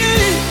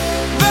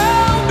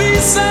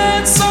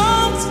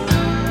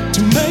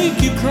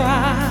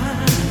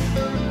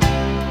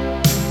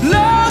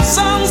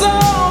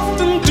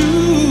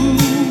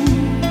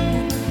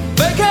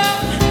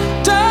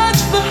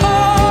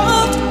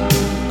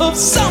 of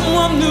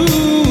someone new,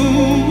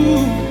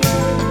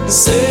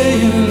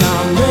 saying I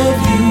love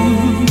you.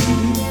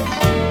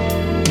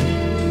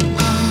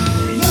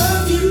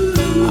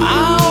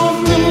 I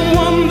often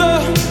wonder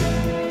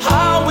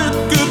how it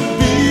could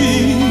be,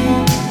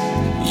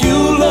 you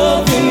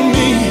loving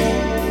me,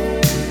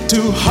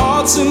 two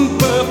hearts in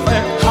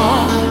perfect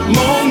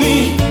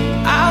harmony.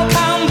 I'll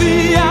count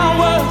the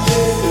hours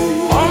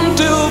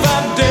until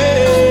that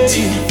day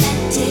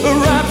a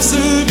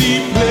rhapsody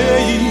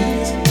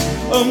plays,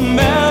 a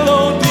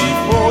melody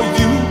for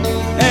you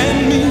and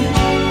me,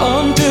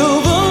 until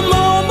the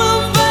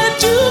moment that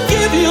you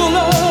give your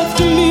love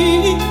to me.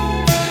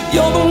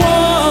 You're the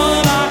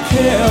one I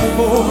care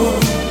for,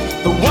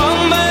 the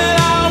one that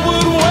I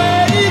would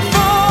wait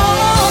for.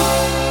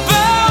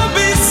 There'll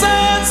be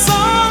sad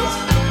songs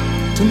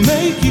to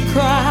make you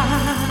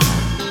cry,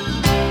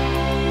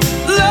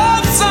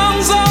 love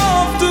songs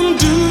often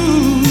do.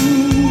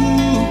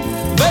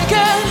 They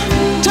can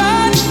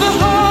touch the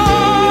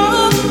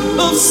heart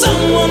of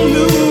someone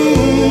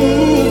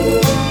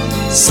new,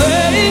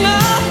 saying I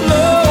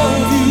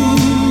love you.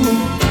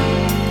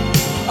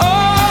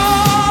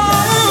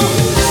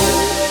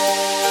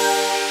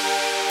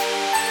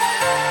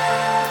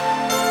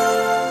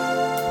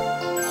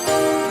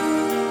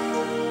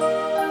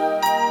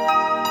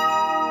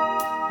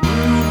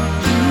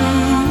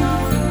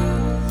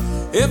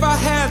 If I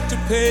had to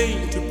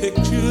paint a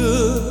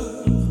picture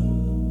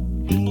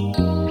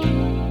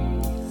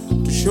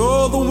to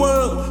show the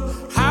world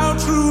how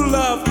true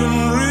love can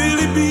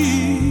really be,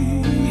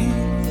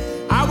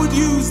 I would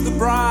use the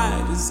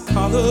brightest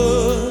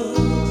colors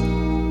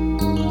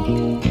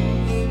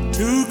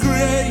to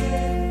create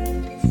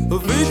a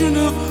vision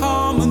of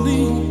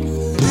harmony.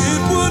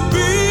 It would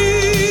be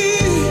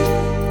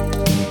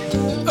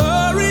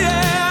a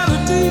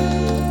reality,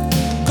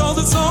 'cause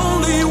it's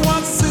only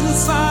what's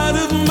inside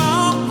of my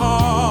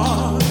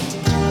heart.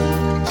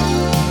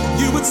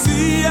 You would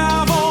see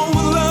I've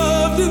always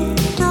loved you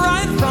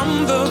right from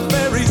the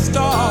very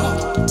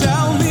start.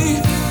 Tell me,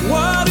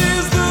 what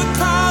is the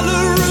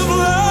color of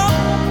love?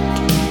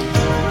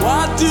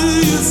 What do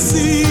you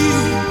see?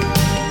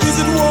 Is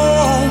it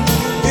warm?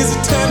 Is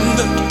it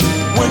tender?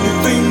 When you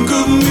think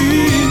of me,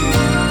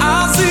 I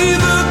see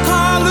the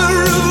color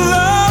of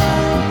love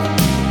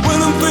when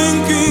I'm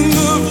thinking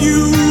of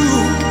you,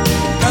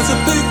 as a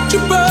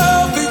picture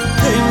perfect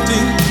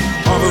painting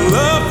of a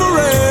love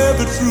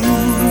forever true.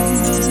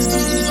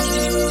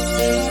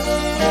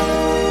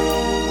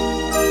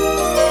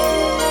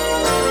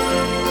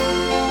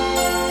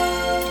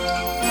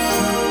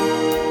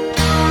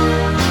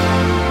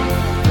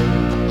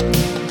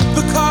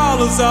 The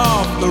colors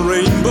of the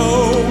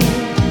rainbow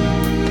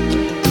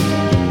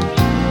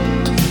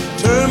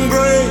turn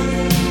gray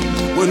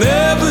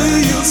whenever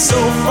you're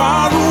so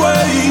far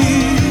away.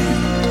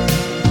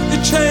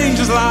 It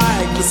changes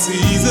like the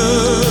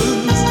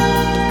seasons.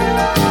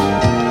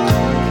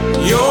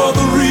 You're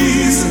the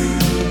reason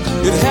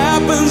it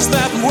happens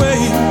that way.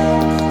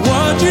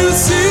 What you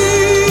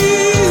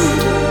see,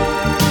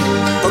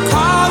 the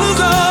colors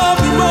of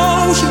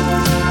emotion,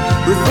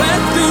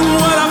 reflecting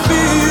what I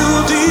feel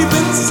deep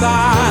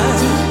inside.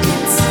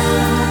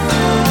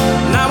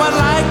 Now I'd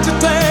like to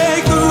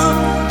take a look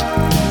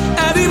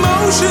at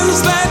emotions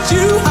that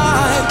you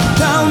hide.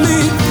 Tell me,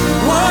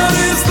 what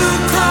is the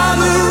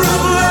color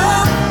of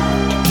love?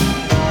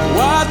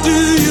 What do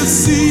you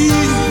see?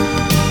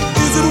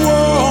 Is it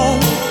warm?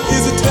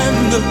 Is it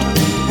tender?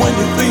 When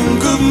you think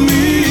of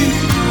me,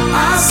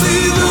 I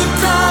see the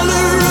color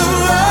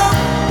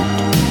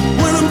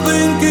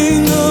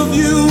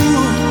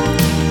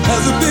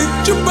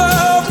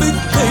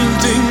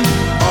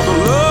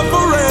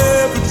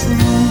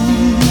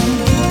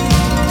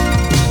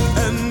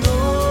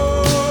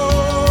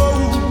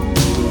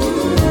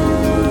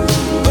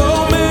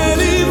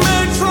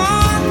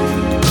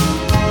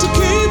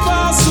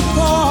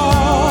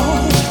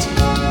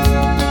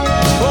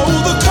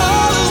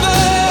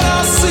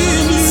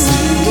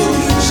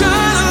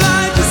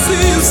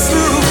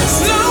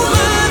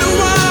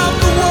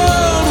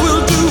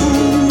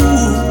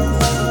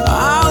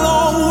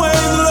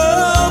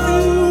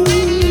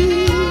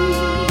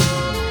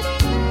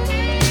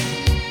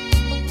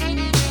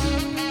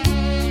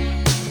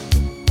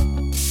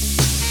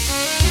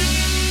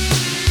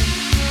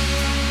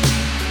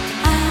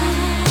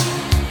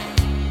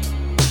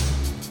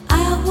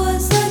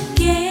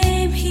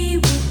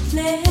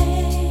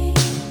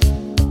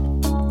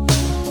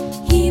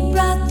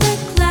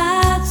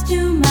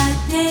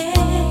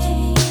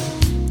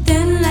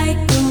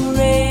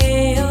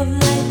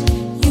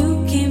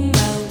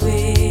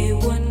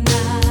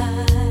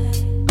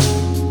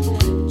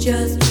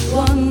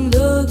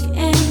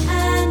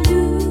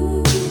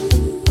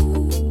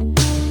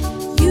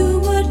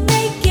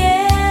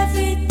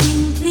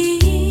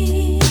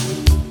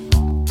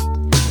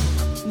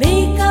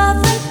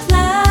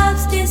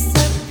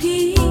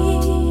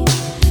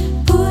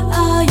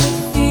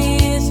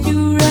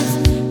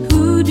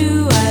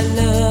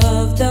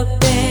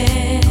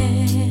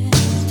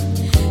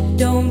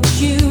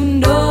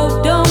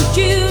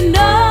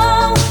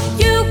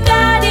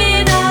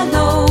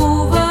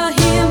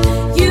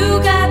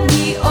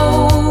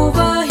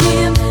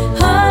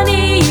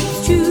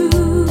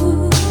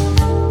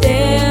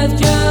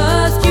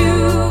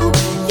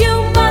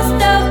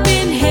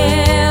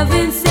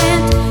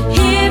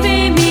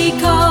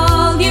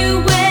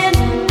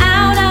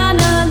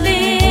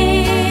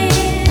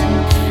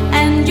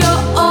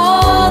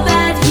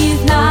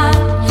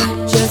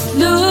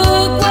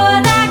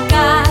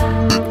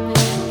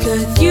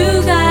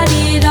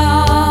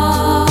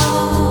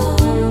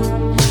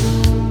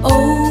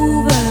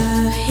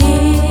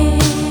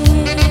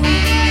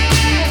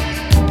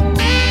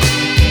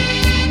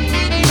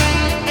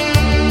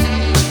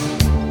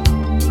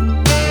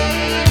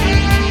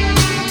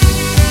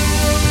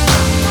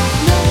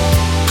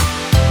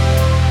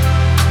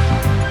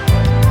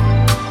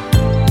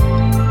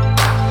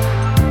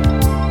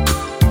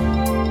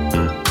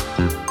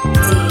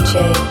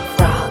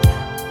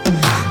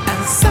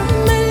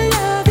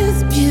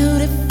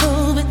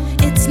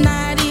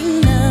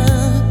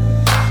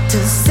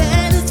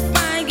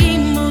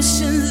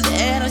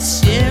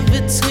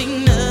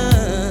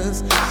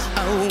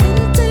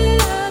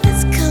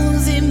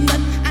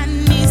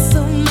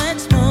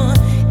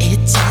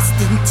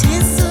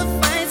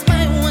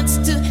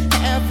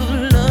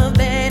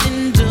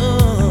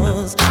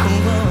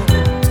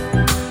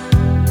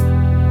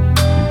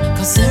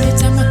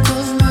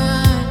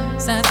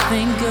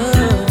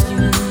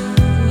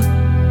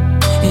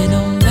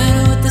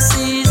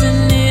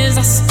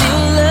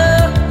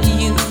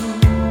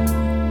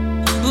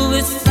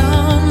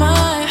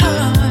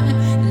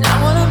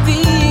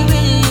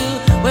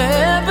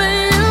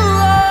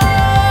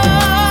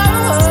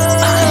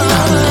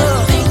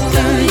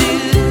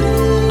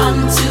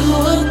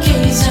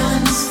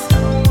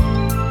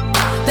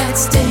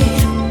nights, day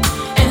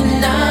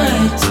and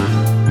night.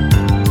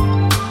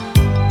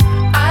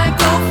 I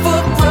go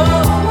for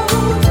broke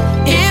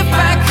if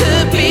I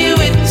could be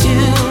with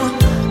you.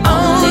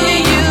 Only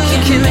you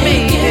can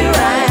make it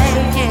right,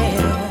 yeah.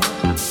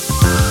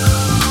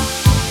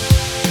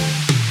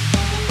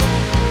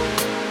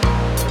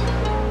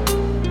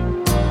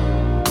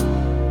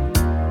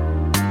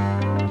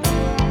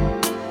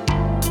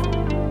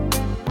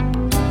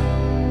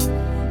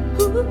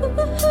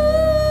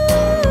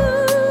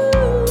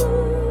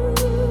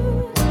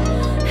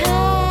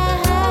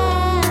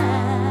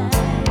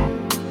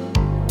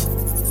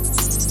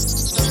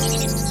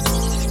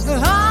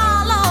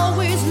 I'll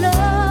always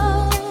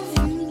love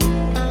you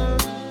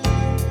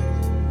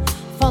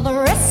for the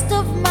rest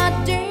of my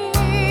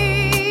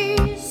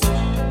days.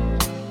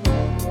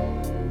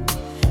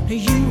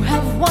 You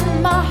have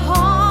won my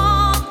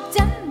heart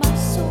and my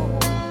soul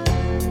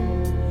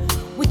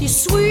with your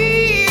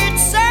sweet,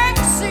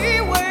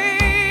 sexy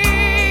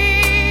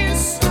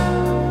ways.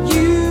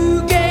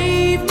 You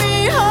gave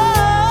me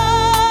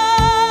hope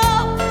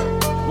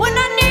when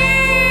I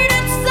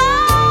needed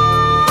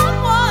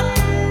someone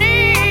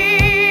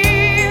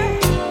near.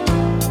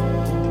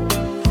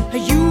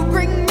 You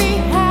bring me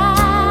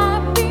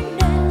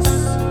happiness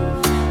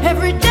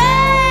every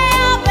day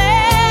of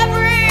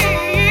every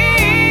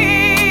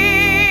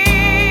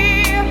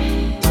year,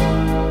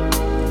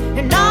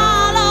 and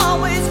I'll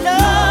always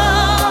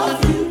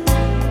love you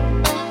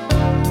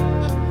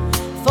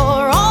for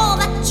all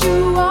that you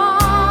are.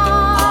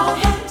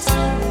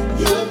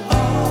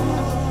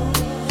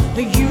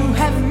 You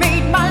have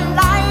made my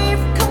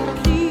life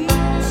complete.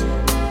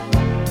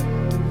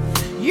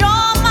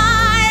 You're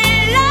my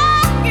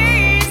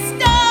lucky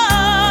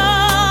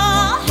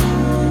star.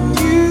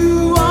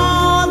 You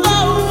are the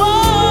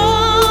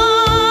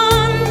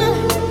one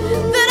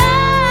that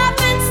I've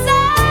been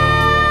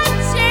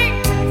searching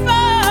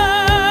for.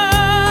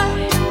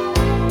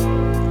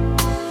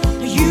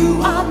 You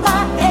are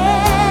my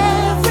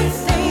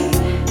everything.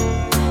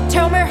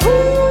 Tell me who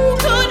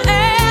could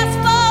ask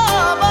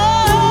for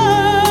more?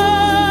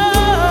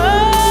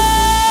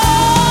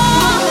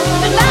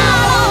 And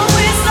I'll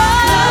always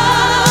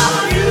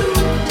love you.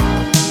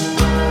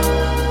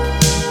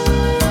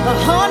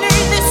 Honey,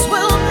 this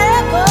will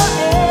never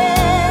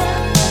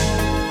end.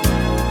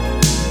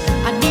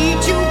 I need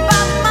you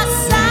by my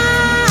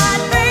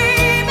side,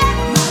 baby.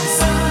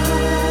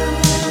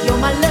 You're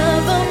my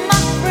lover,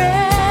 my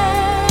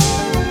friend.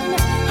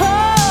 Oh,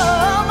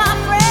 my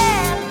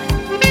friend.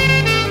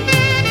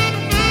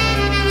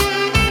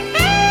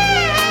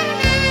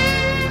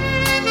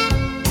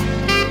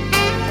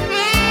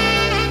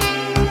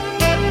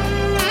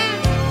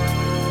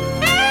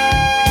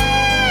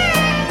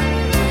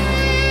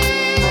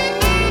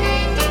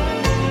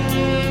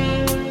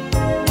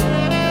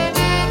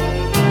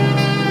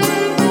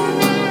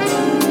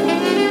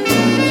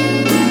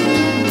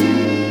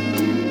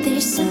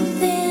 There's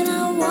something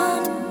I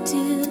want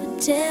to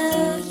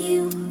tell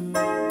you.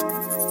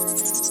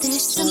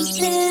 There's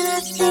something I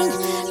think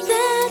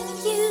that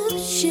you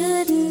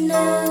should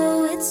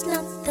know. It's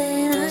not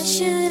that I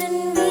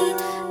shouldn't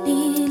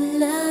really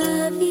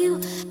love you.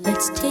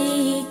 Let's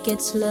take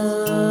it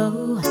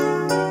slow.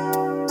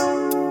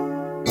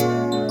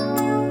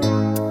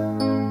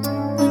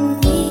 When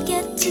we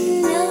get to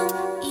know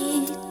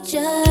each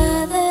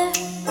other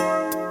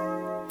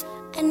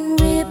and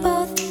we're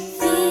both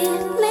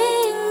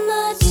feeling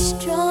much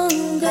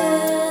stronger,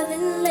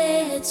 then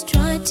let's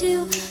try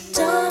to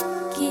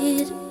talk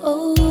it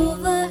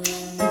over.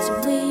 Let's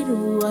wait a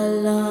while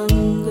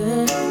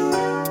longer.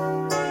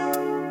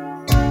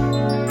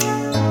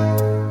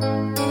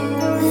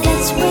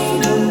 Let's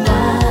wait a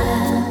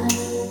while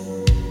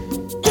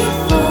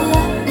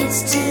before it's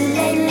too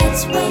late.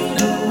 Let's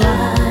wait a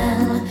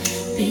while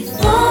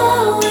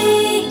before we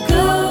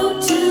go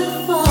too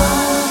far.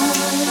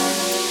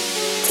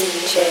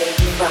 DJ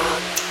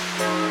Rock.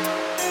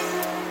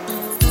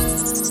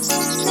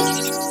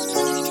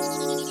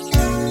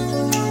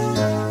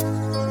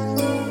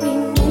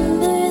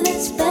 Remember that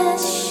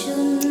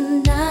special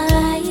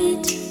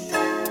night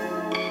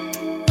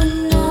when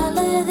all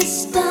of the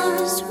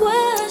stars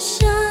were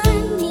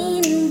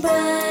shining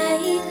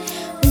bright.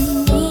 We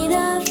made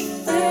our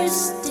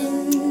first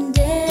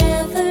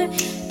endeavor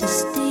to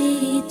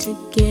stay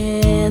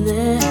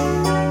together.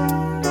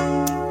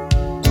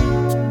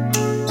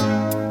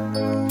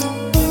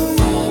 We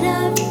made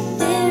our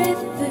very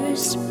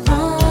first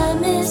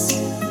promise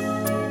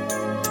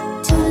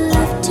to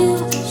love, to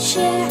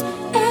share,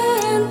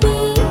 and be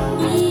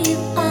real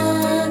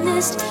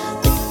honest.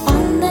 But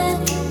on that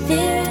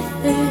very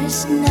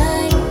first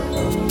night,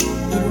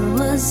 it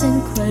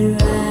wasn't quite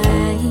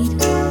right.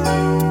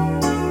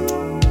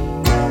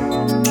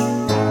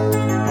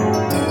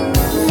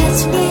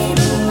 Let's wait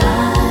a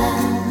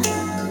while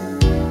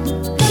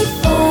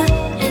before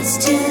it's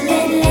too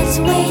late. Let's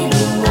wait a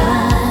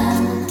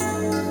while.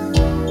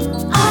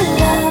 Our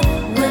love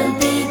will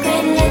be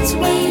great. Let's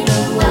wait a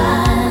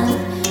while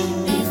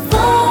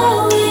before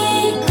we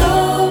go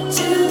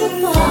too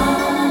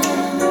far.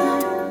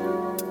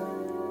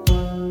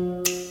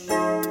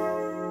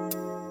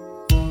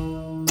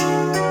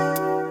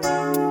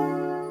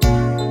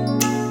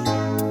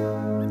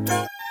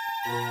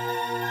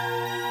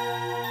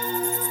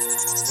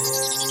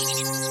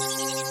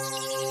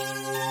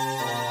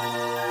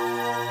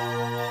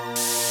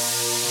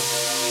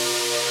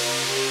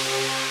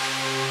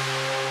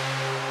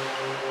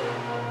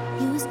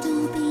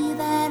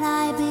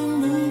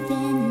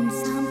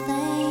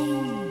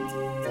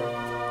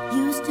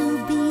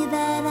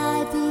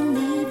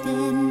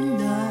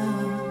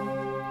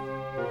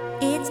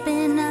 It's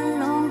been a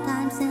long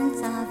time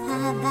since I've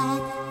had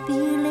that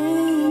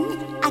feeling.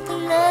 I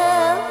could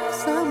love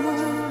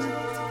someone,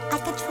 I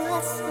could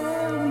trust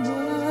someone.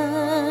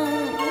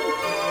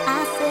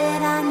 I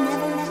said I'll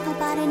never let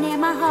nobody near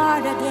my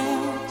heart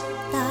again,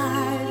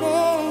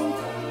 darling.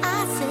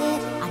 I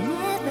said I'll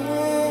never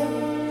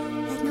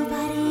let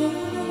nobody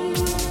in.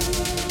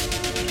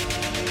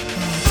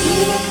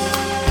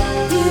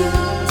 If you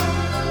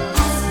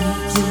ask me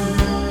to,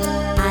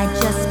 I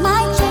just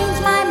might change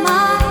my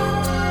mind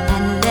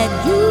and let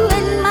you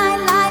in my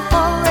life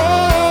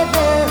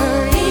forever.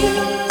 If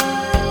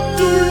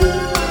you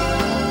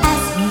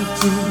ask me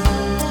to,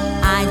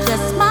 I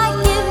just might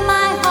give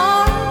my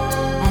heart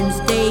and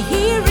stay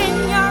here in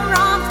your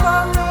arms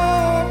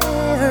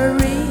forever.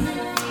 If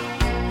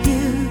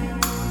you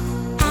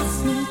ask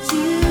me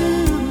to,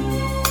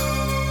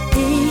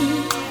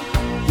 if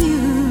you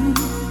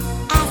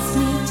ask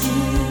me to.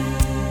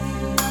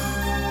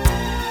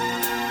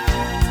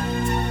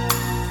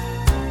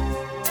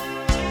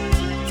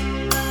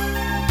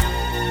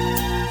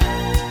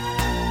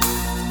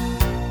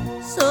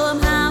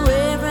 Somehow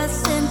ever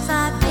since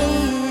I've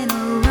been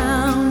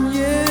around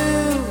you,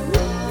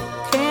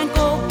 can't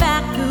go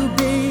back to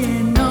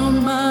being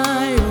on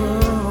my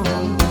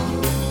own.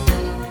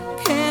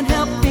 Can't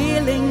help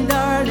feeling,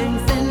 darling,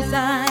 since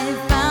I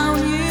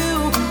found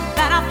you,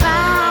 that I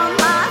found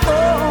my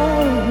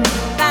home,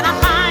 that I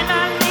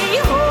finally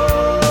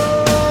home.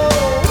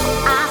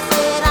 I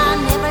said I'll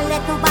never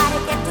let nobody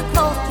get too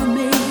close to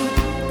me,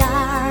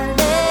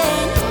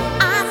 darling.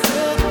 I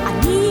said I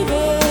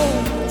needed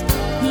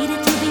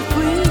to be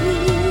free.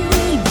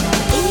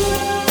 If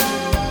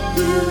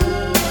you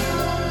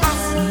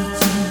ask me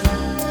to,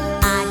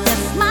 I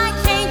just might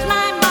change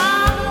my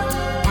mind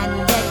and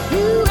let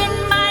you in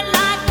my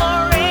life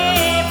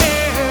forever.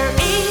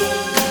 If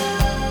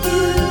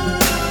you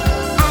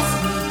ask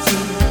me to,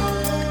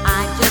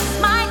 I just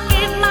might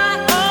give my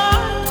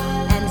heart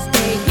and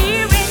stay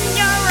here in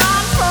your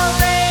arms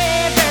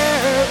forever.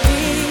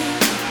 If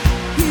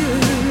you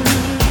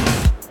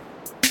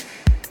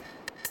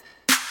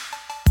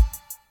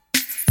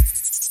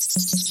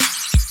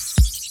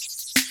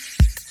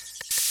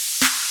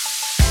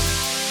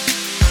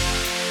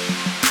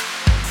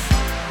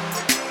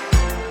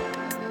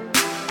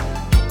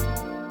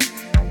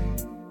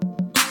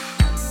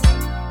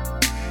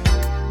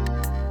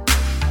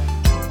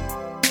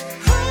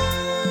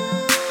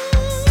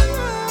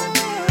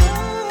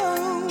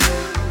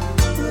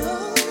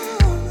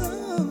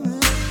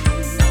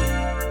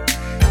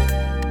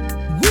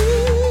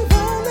We've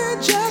only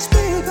just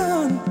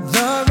begun.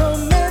 The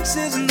romance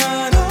is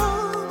not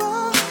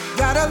over.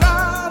 Got a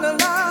lot of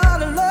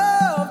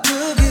love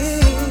to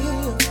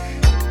give.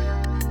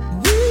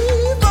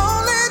 We've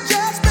only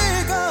just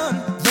begun.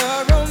 The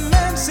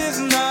romance is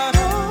not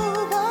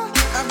over.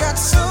 I've got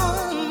so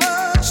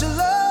much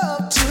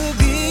love to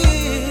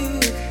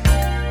give.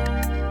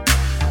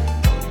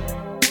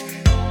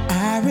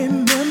 I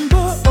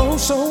remember oh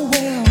so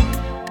well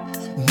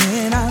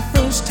when I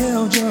first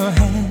held your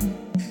hand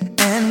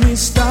and we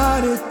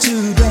started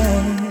to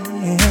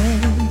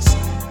dance.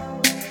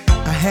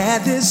 I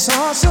had this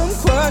awesome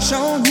crush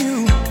on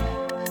you,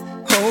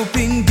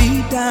 hoping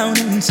deep down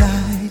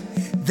inside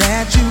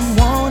that you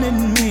wanted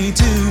me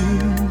to.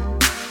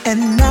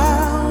 And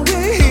now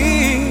we're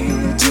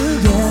here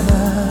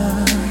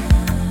together,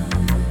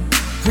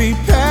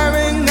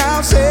 preparing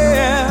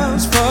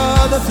ourselves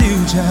for the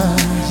future,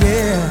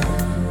 yeah.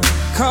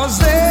 'Cause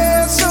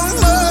there's so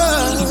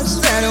much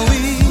that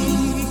we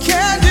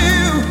can do.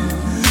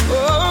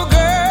 Oh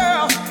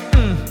girl,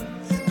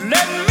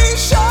 let me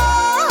show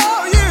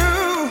you.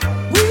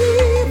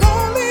 We've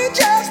only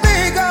just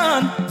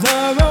begun. The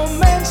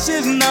romance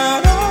is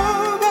not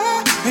over.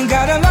 And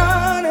got a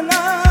lot of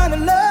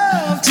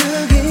love to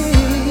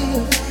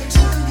give.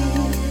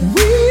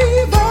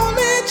 We've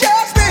only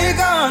just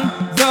begun.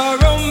 The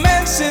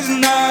romance is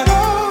not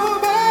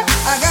over.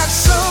 I got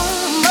so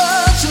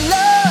much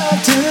love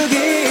to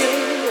give.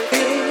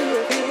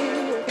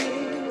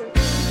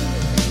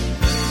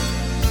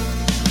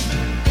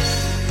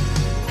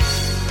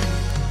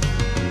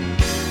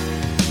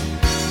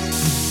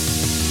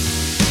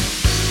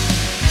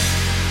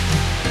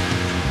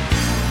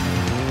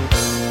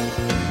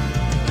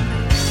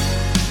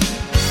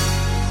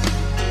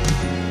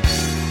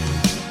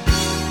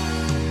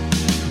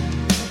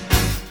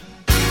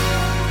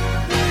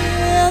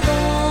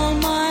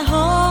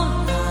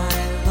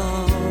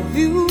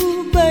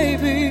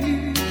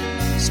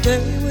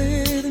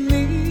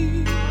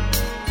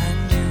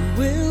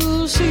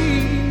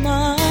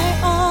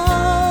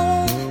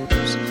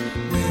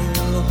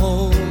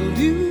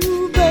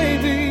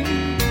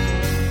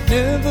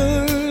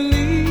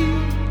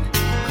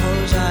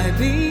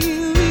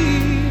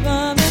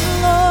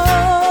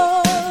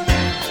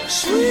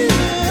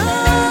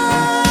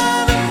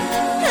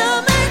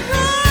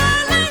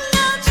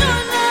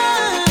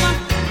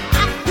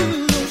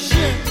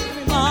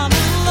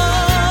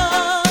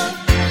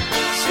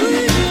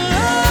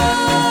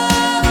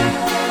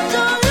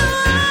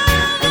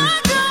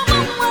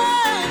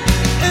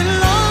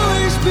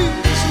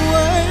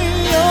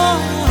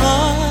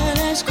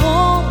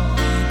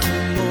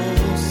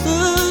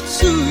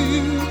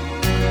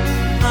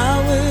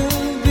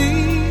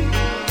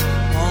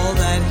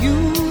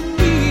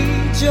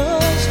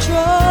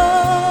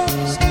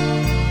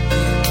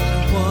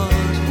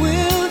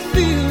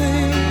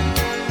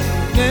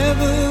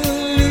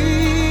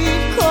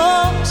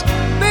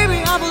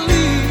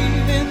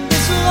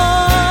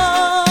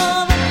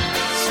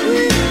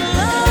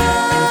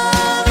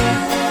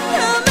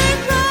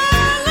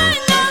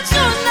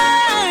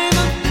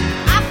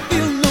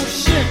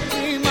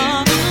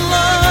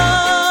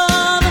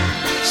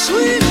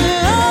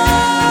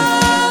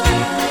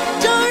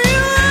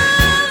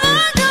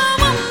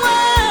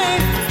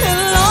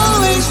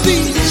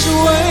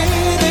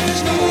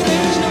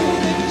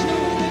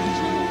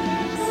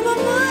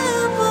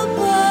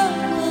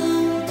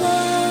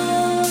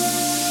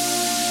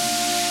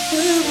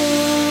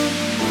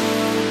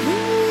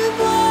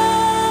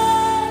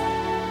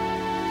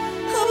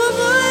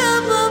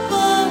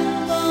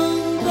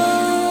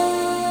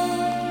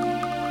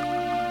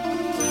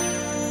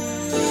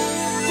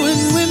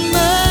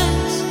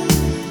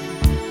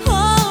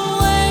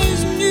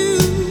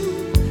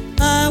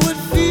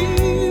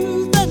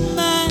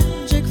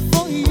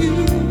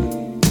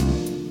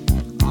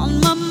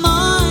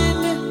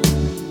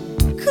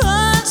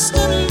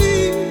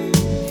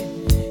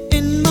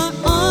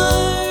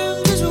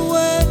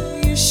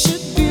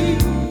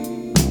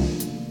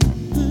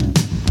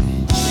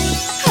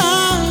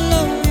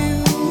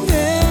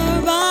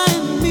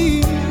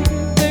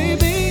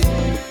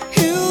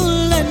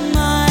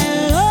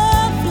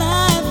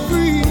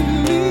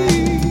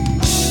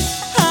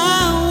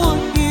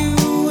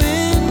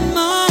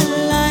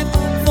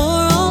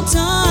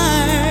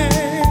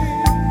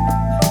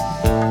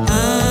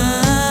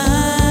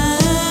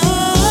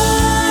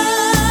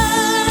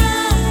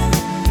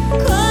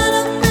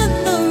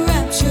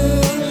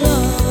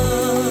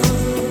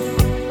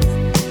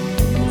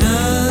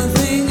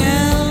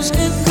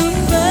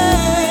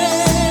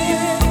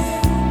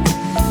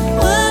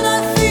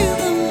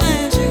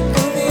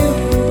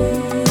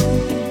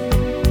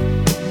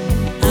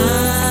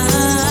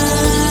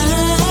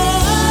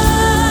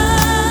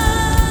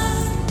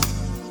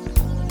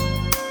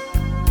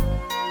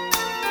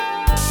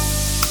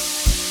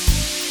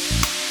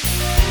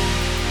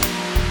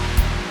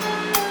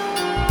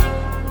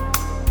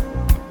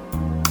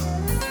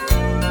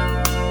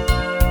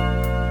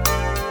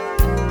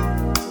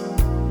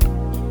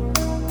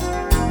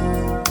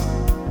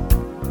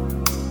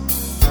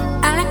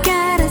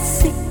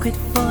 secret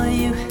for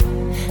you.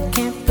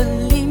 Can't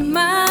believe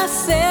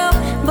myself,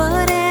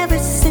 but ever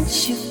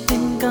since you've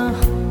been gone,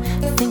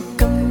 I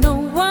think of no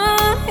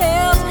one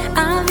else.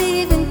 I've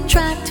even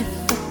tried to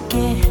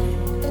forget,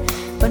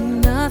 but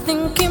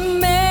nothing can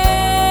make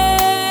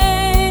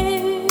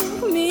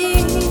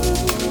me.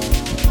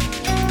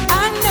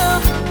 I know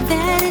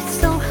that it's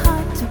so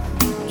hard to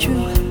be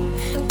true.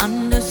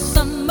 Under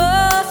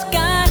summer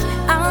skies,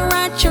 I'll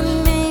write your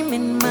name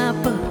in my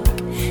book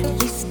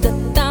at least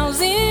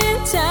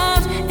 1,000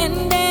 times,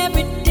 and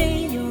every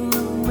day you're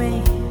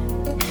away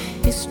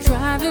is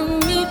driving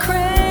me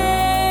crazy.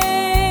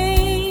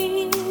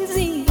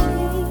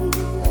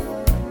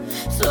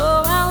 So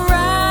I'll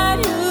write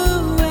you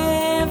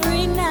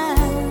every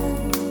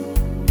night,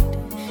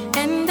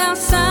 and I'll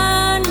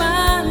sign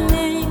my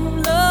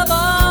name, love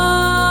always.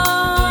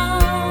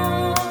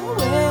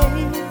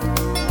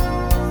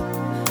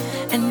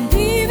 And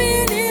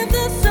even if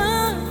the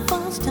sun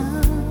falls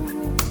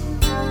down,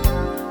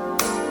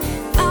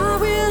 I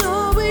will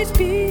always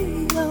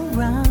be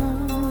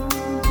around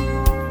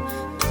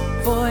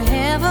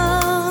forever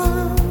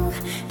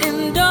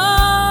and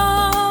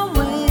always.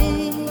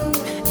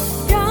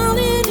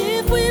 Darling,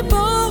 if we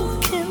both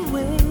can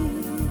wait,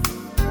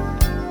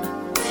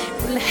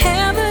 we'll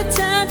have a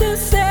time to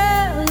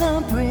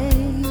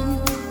celebrate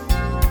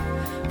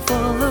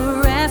for the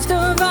rest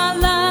of our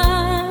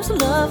lives,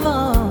 love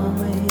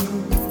always.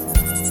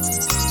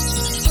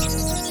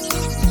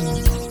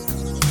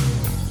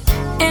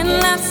 And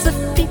lots of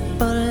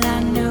people I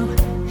know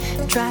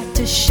try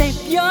to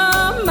shape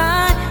your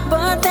mind,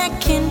 but that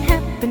can't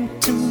happen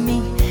to me.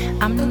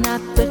 I'm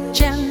not the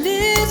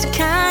jealous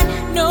kind.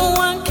 No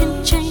one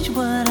can change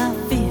what I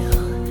feel,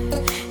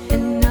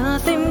 and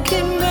nothing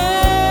can make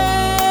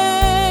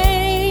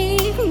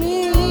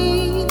me.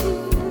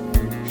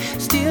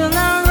 Still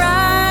I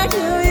write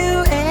to you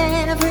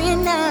every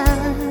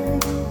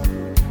night,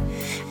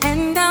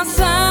 and I'll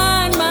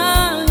sign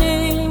my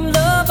name,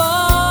 love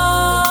always.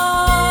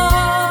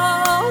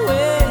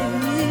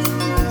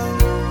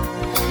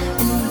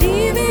 And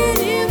even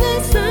if the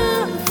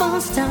sun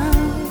falls down,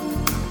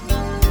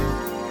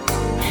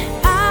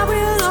 I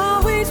will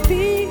always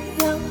be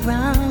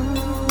around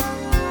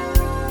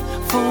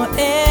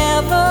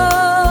forever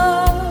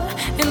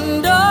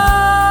and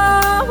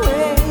always.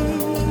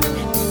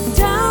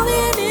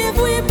 Darling, if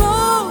we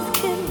both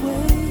can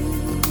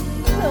wait,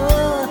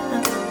 oh,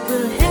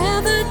 we'll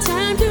have the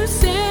time to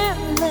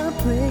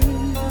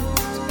celebrate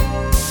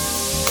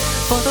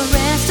for the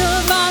rest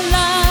of our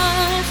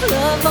lives,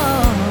 love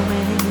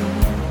always.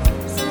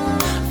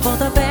 For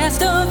the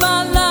best of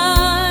our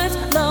lives,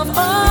 love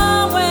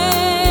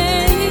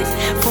always.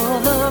 For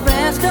the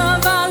rest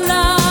of our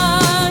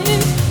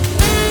lives.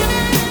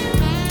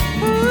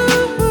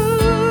 Ooh.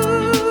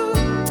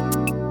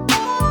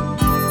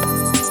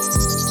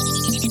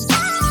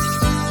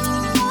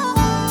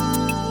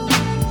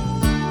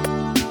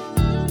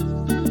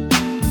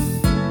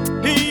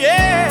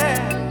 Yeah.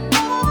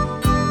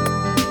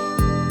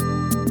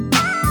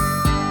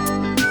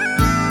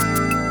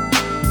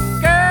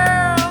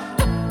 Girl,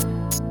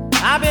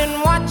 I've been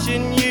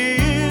watching you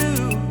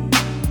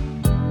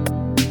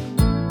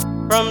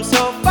from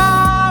so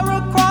far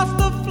across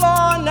the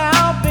floor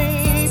now,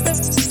 baby.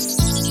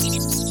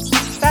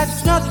 That's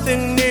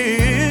nothing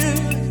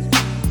new.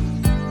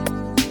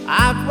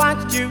 I've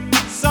watched you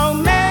so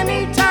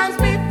many times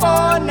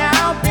before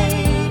now,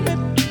 baby.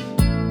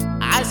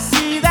 I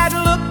see that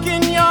look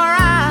in your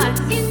eyes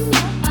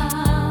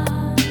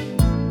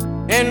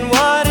and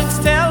what it's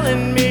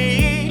telling me,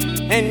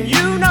 and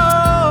you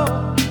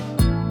know,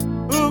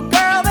 ooh,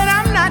 girl, that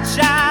I'm not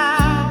shy.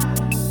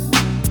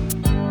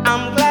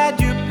 I'm glad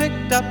you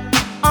picked up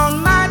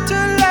on my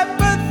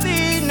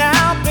telepathy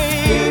now,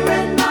 baby.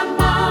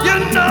 You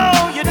know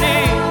you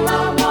did. I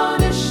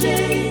wanna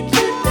shake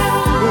you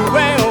down.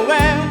 Well,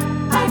 well,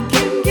 I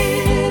can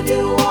give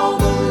you all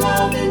the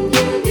loving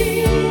you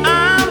need.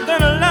 I'm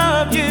gonna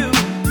love you.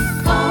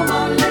 Come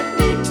on, let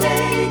me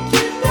take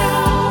you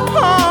down.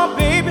 Oh,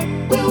 baby.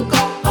 We'll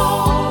go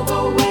all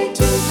the way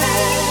to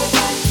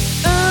heaven.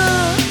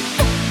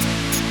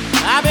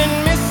 I've been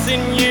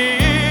missing you,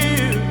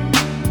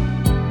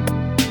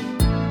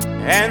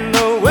 and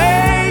the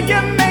way you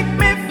make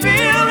me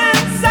feel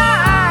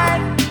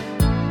inside.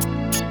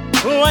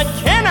 What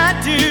can I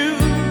do?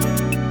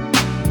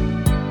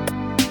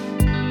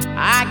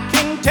 I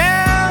can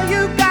tell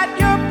you got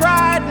your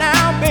pride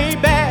now,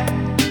 baby.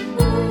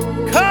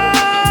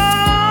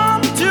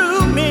 Come to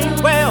me,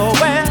 well,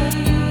 well.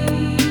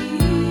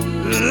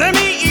 Let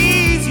me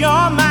ease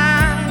your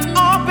mind,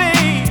 oh,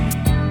 babe.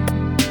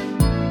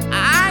 I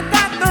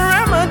got the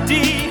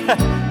remedy,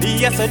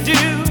 yes I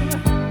do.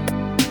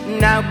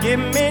 Now give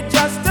me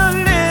just a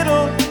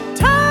little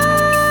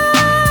time.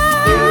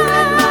 You're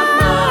in my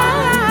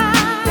mind.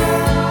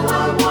 Girl,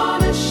 I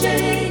wanna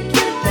shake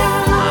you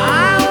down.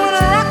 I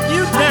wanna rock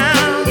you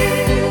down.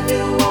 Give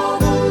you all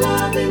the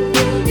loving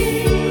you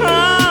need.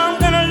 I'm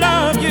gonna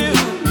love you.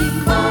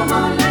 Come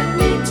on, let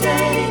me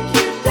take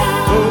you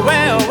down.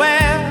 Well,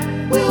 well,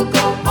 We'll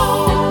go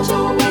all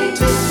the way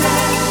to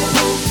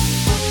heaven.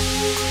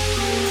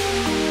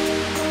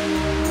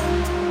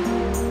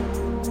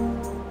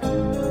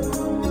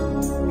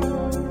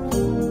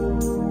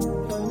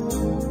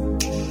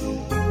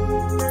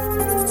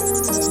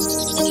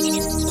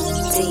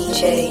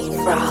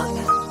 DJ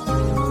Frog.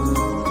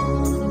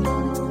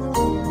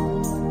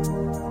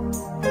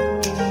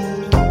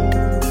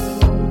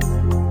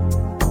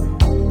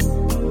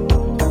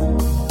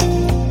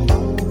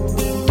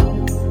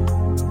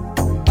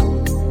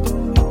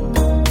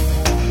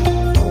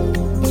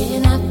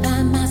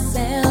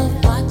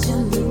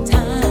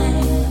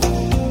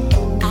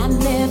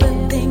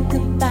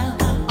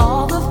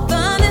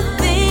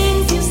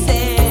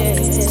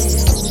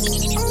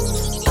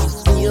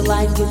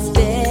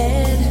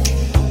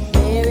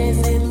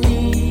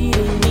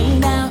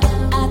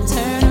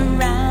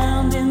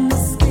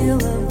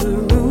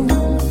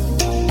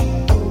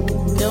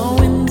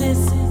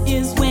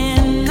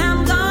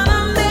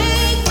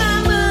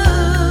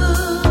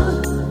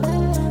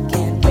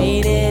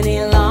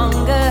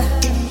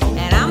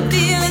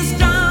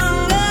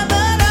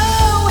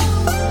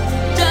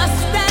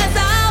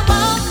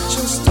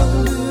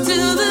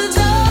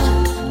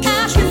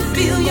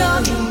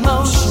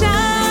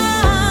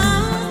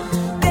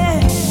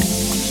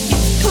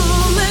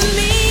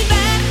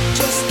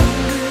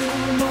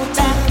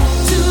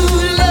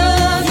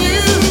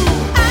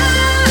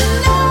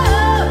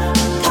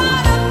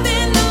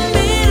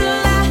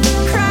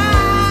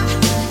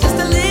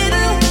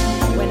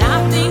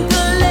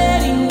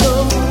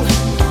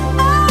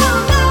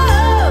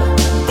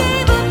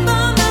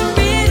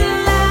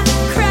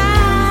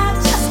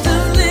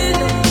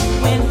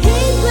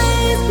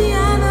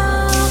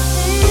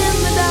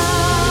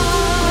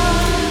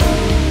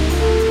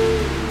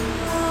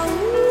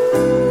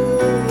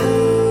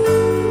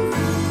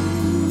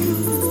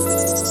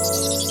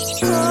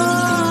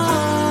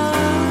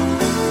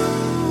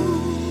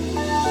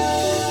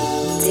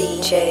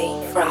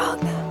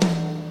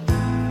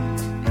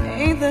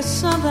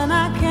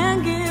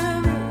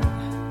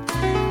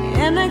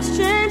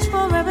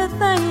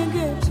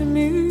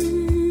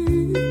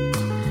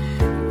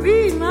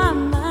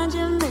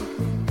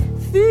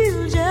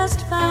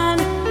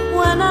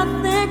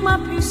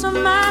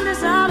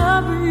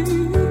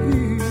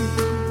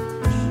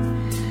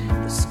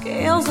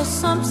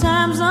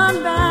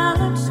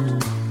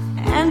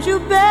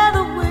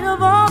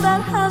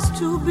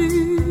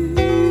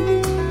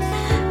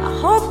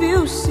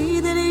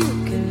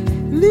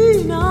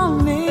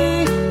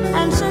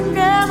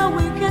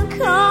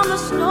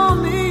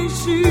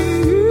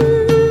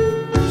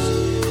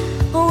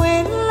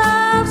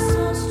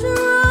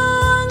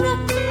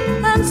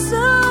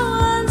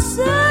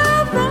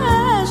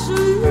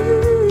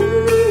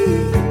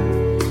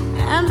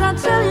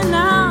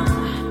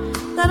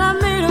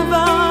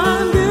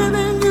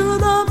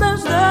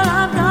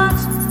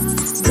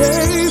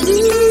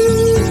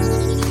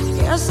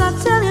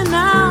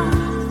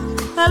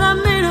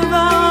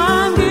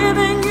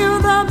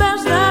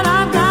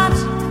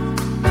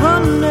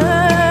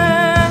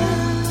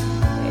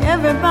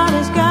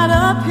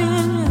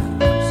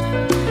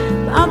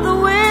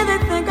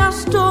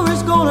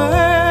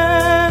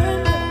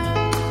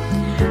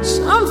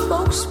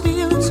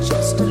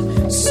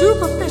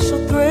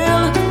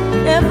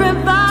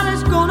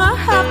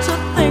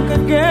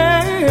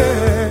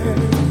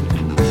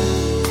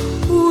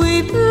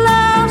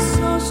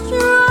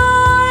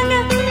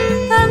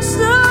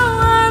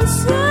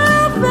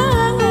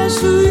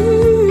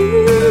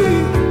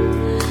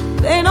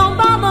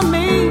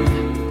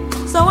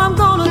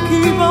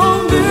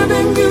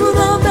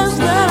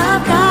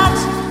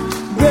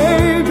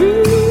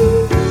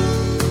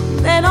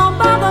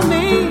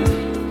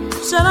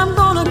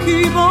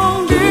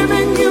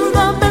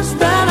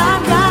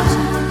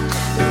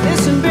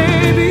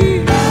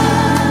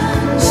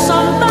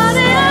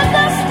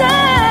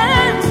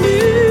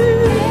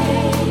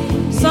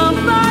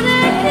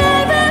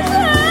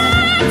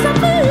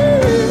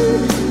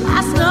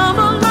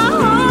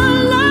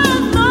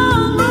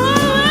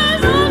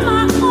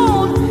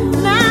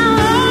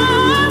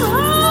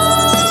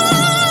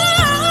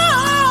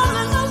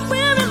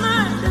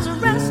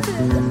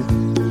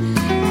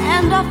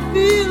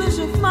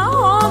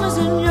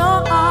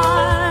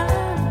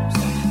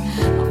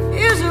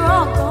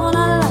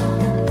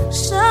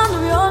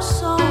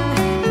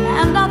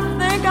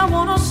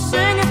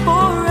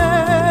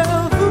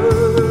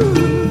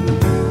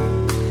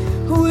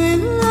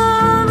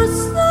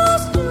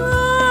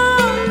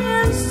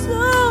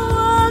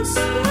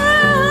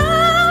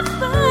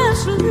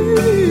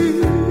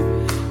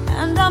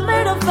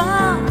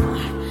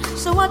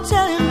 So I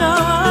tell you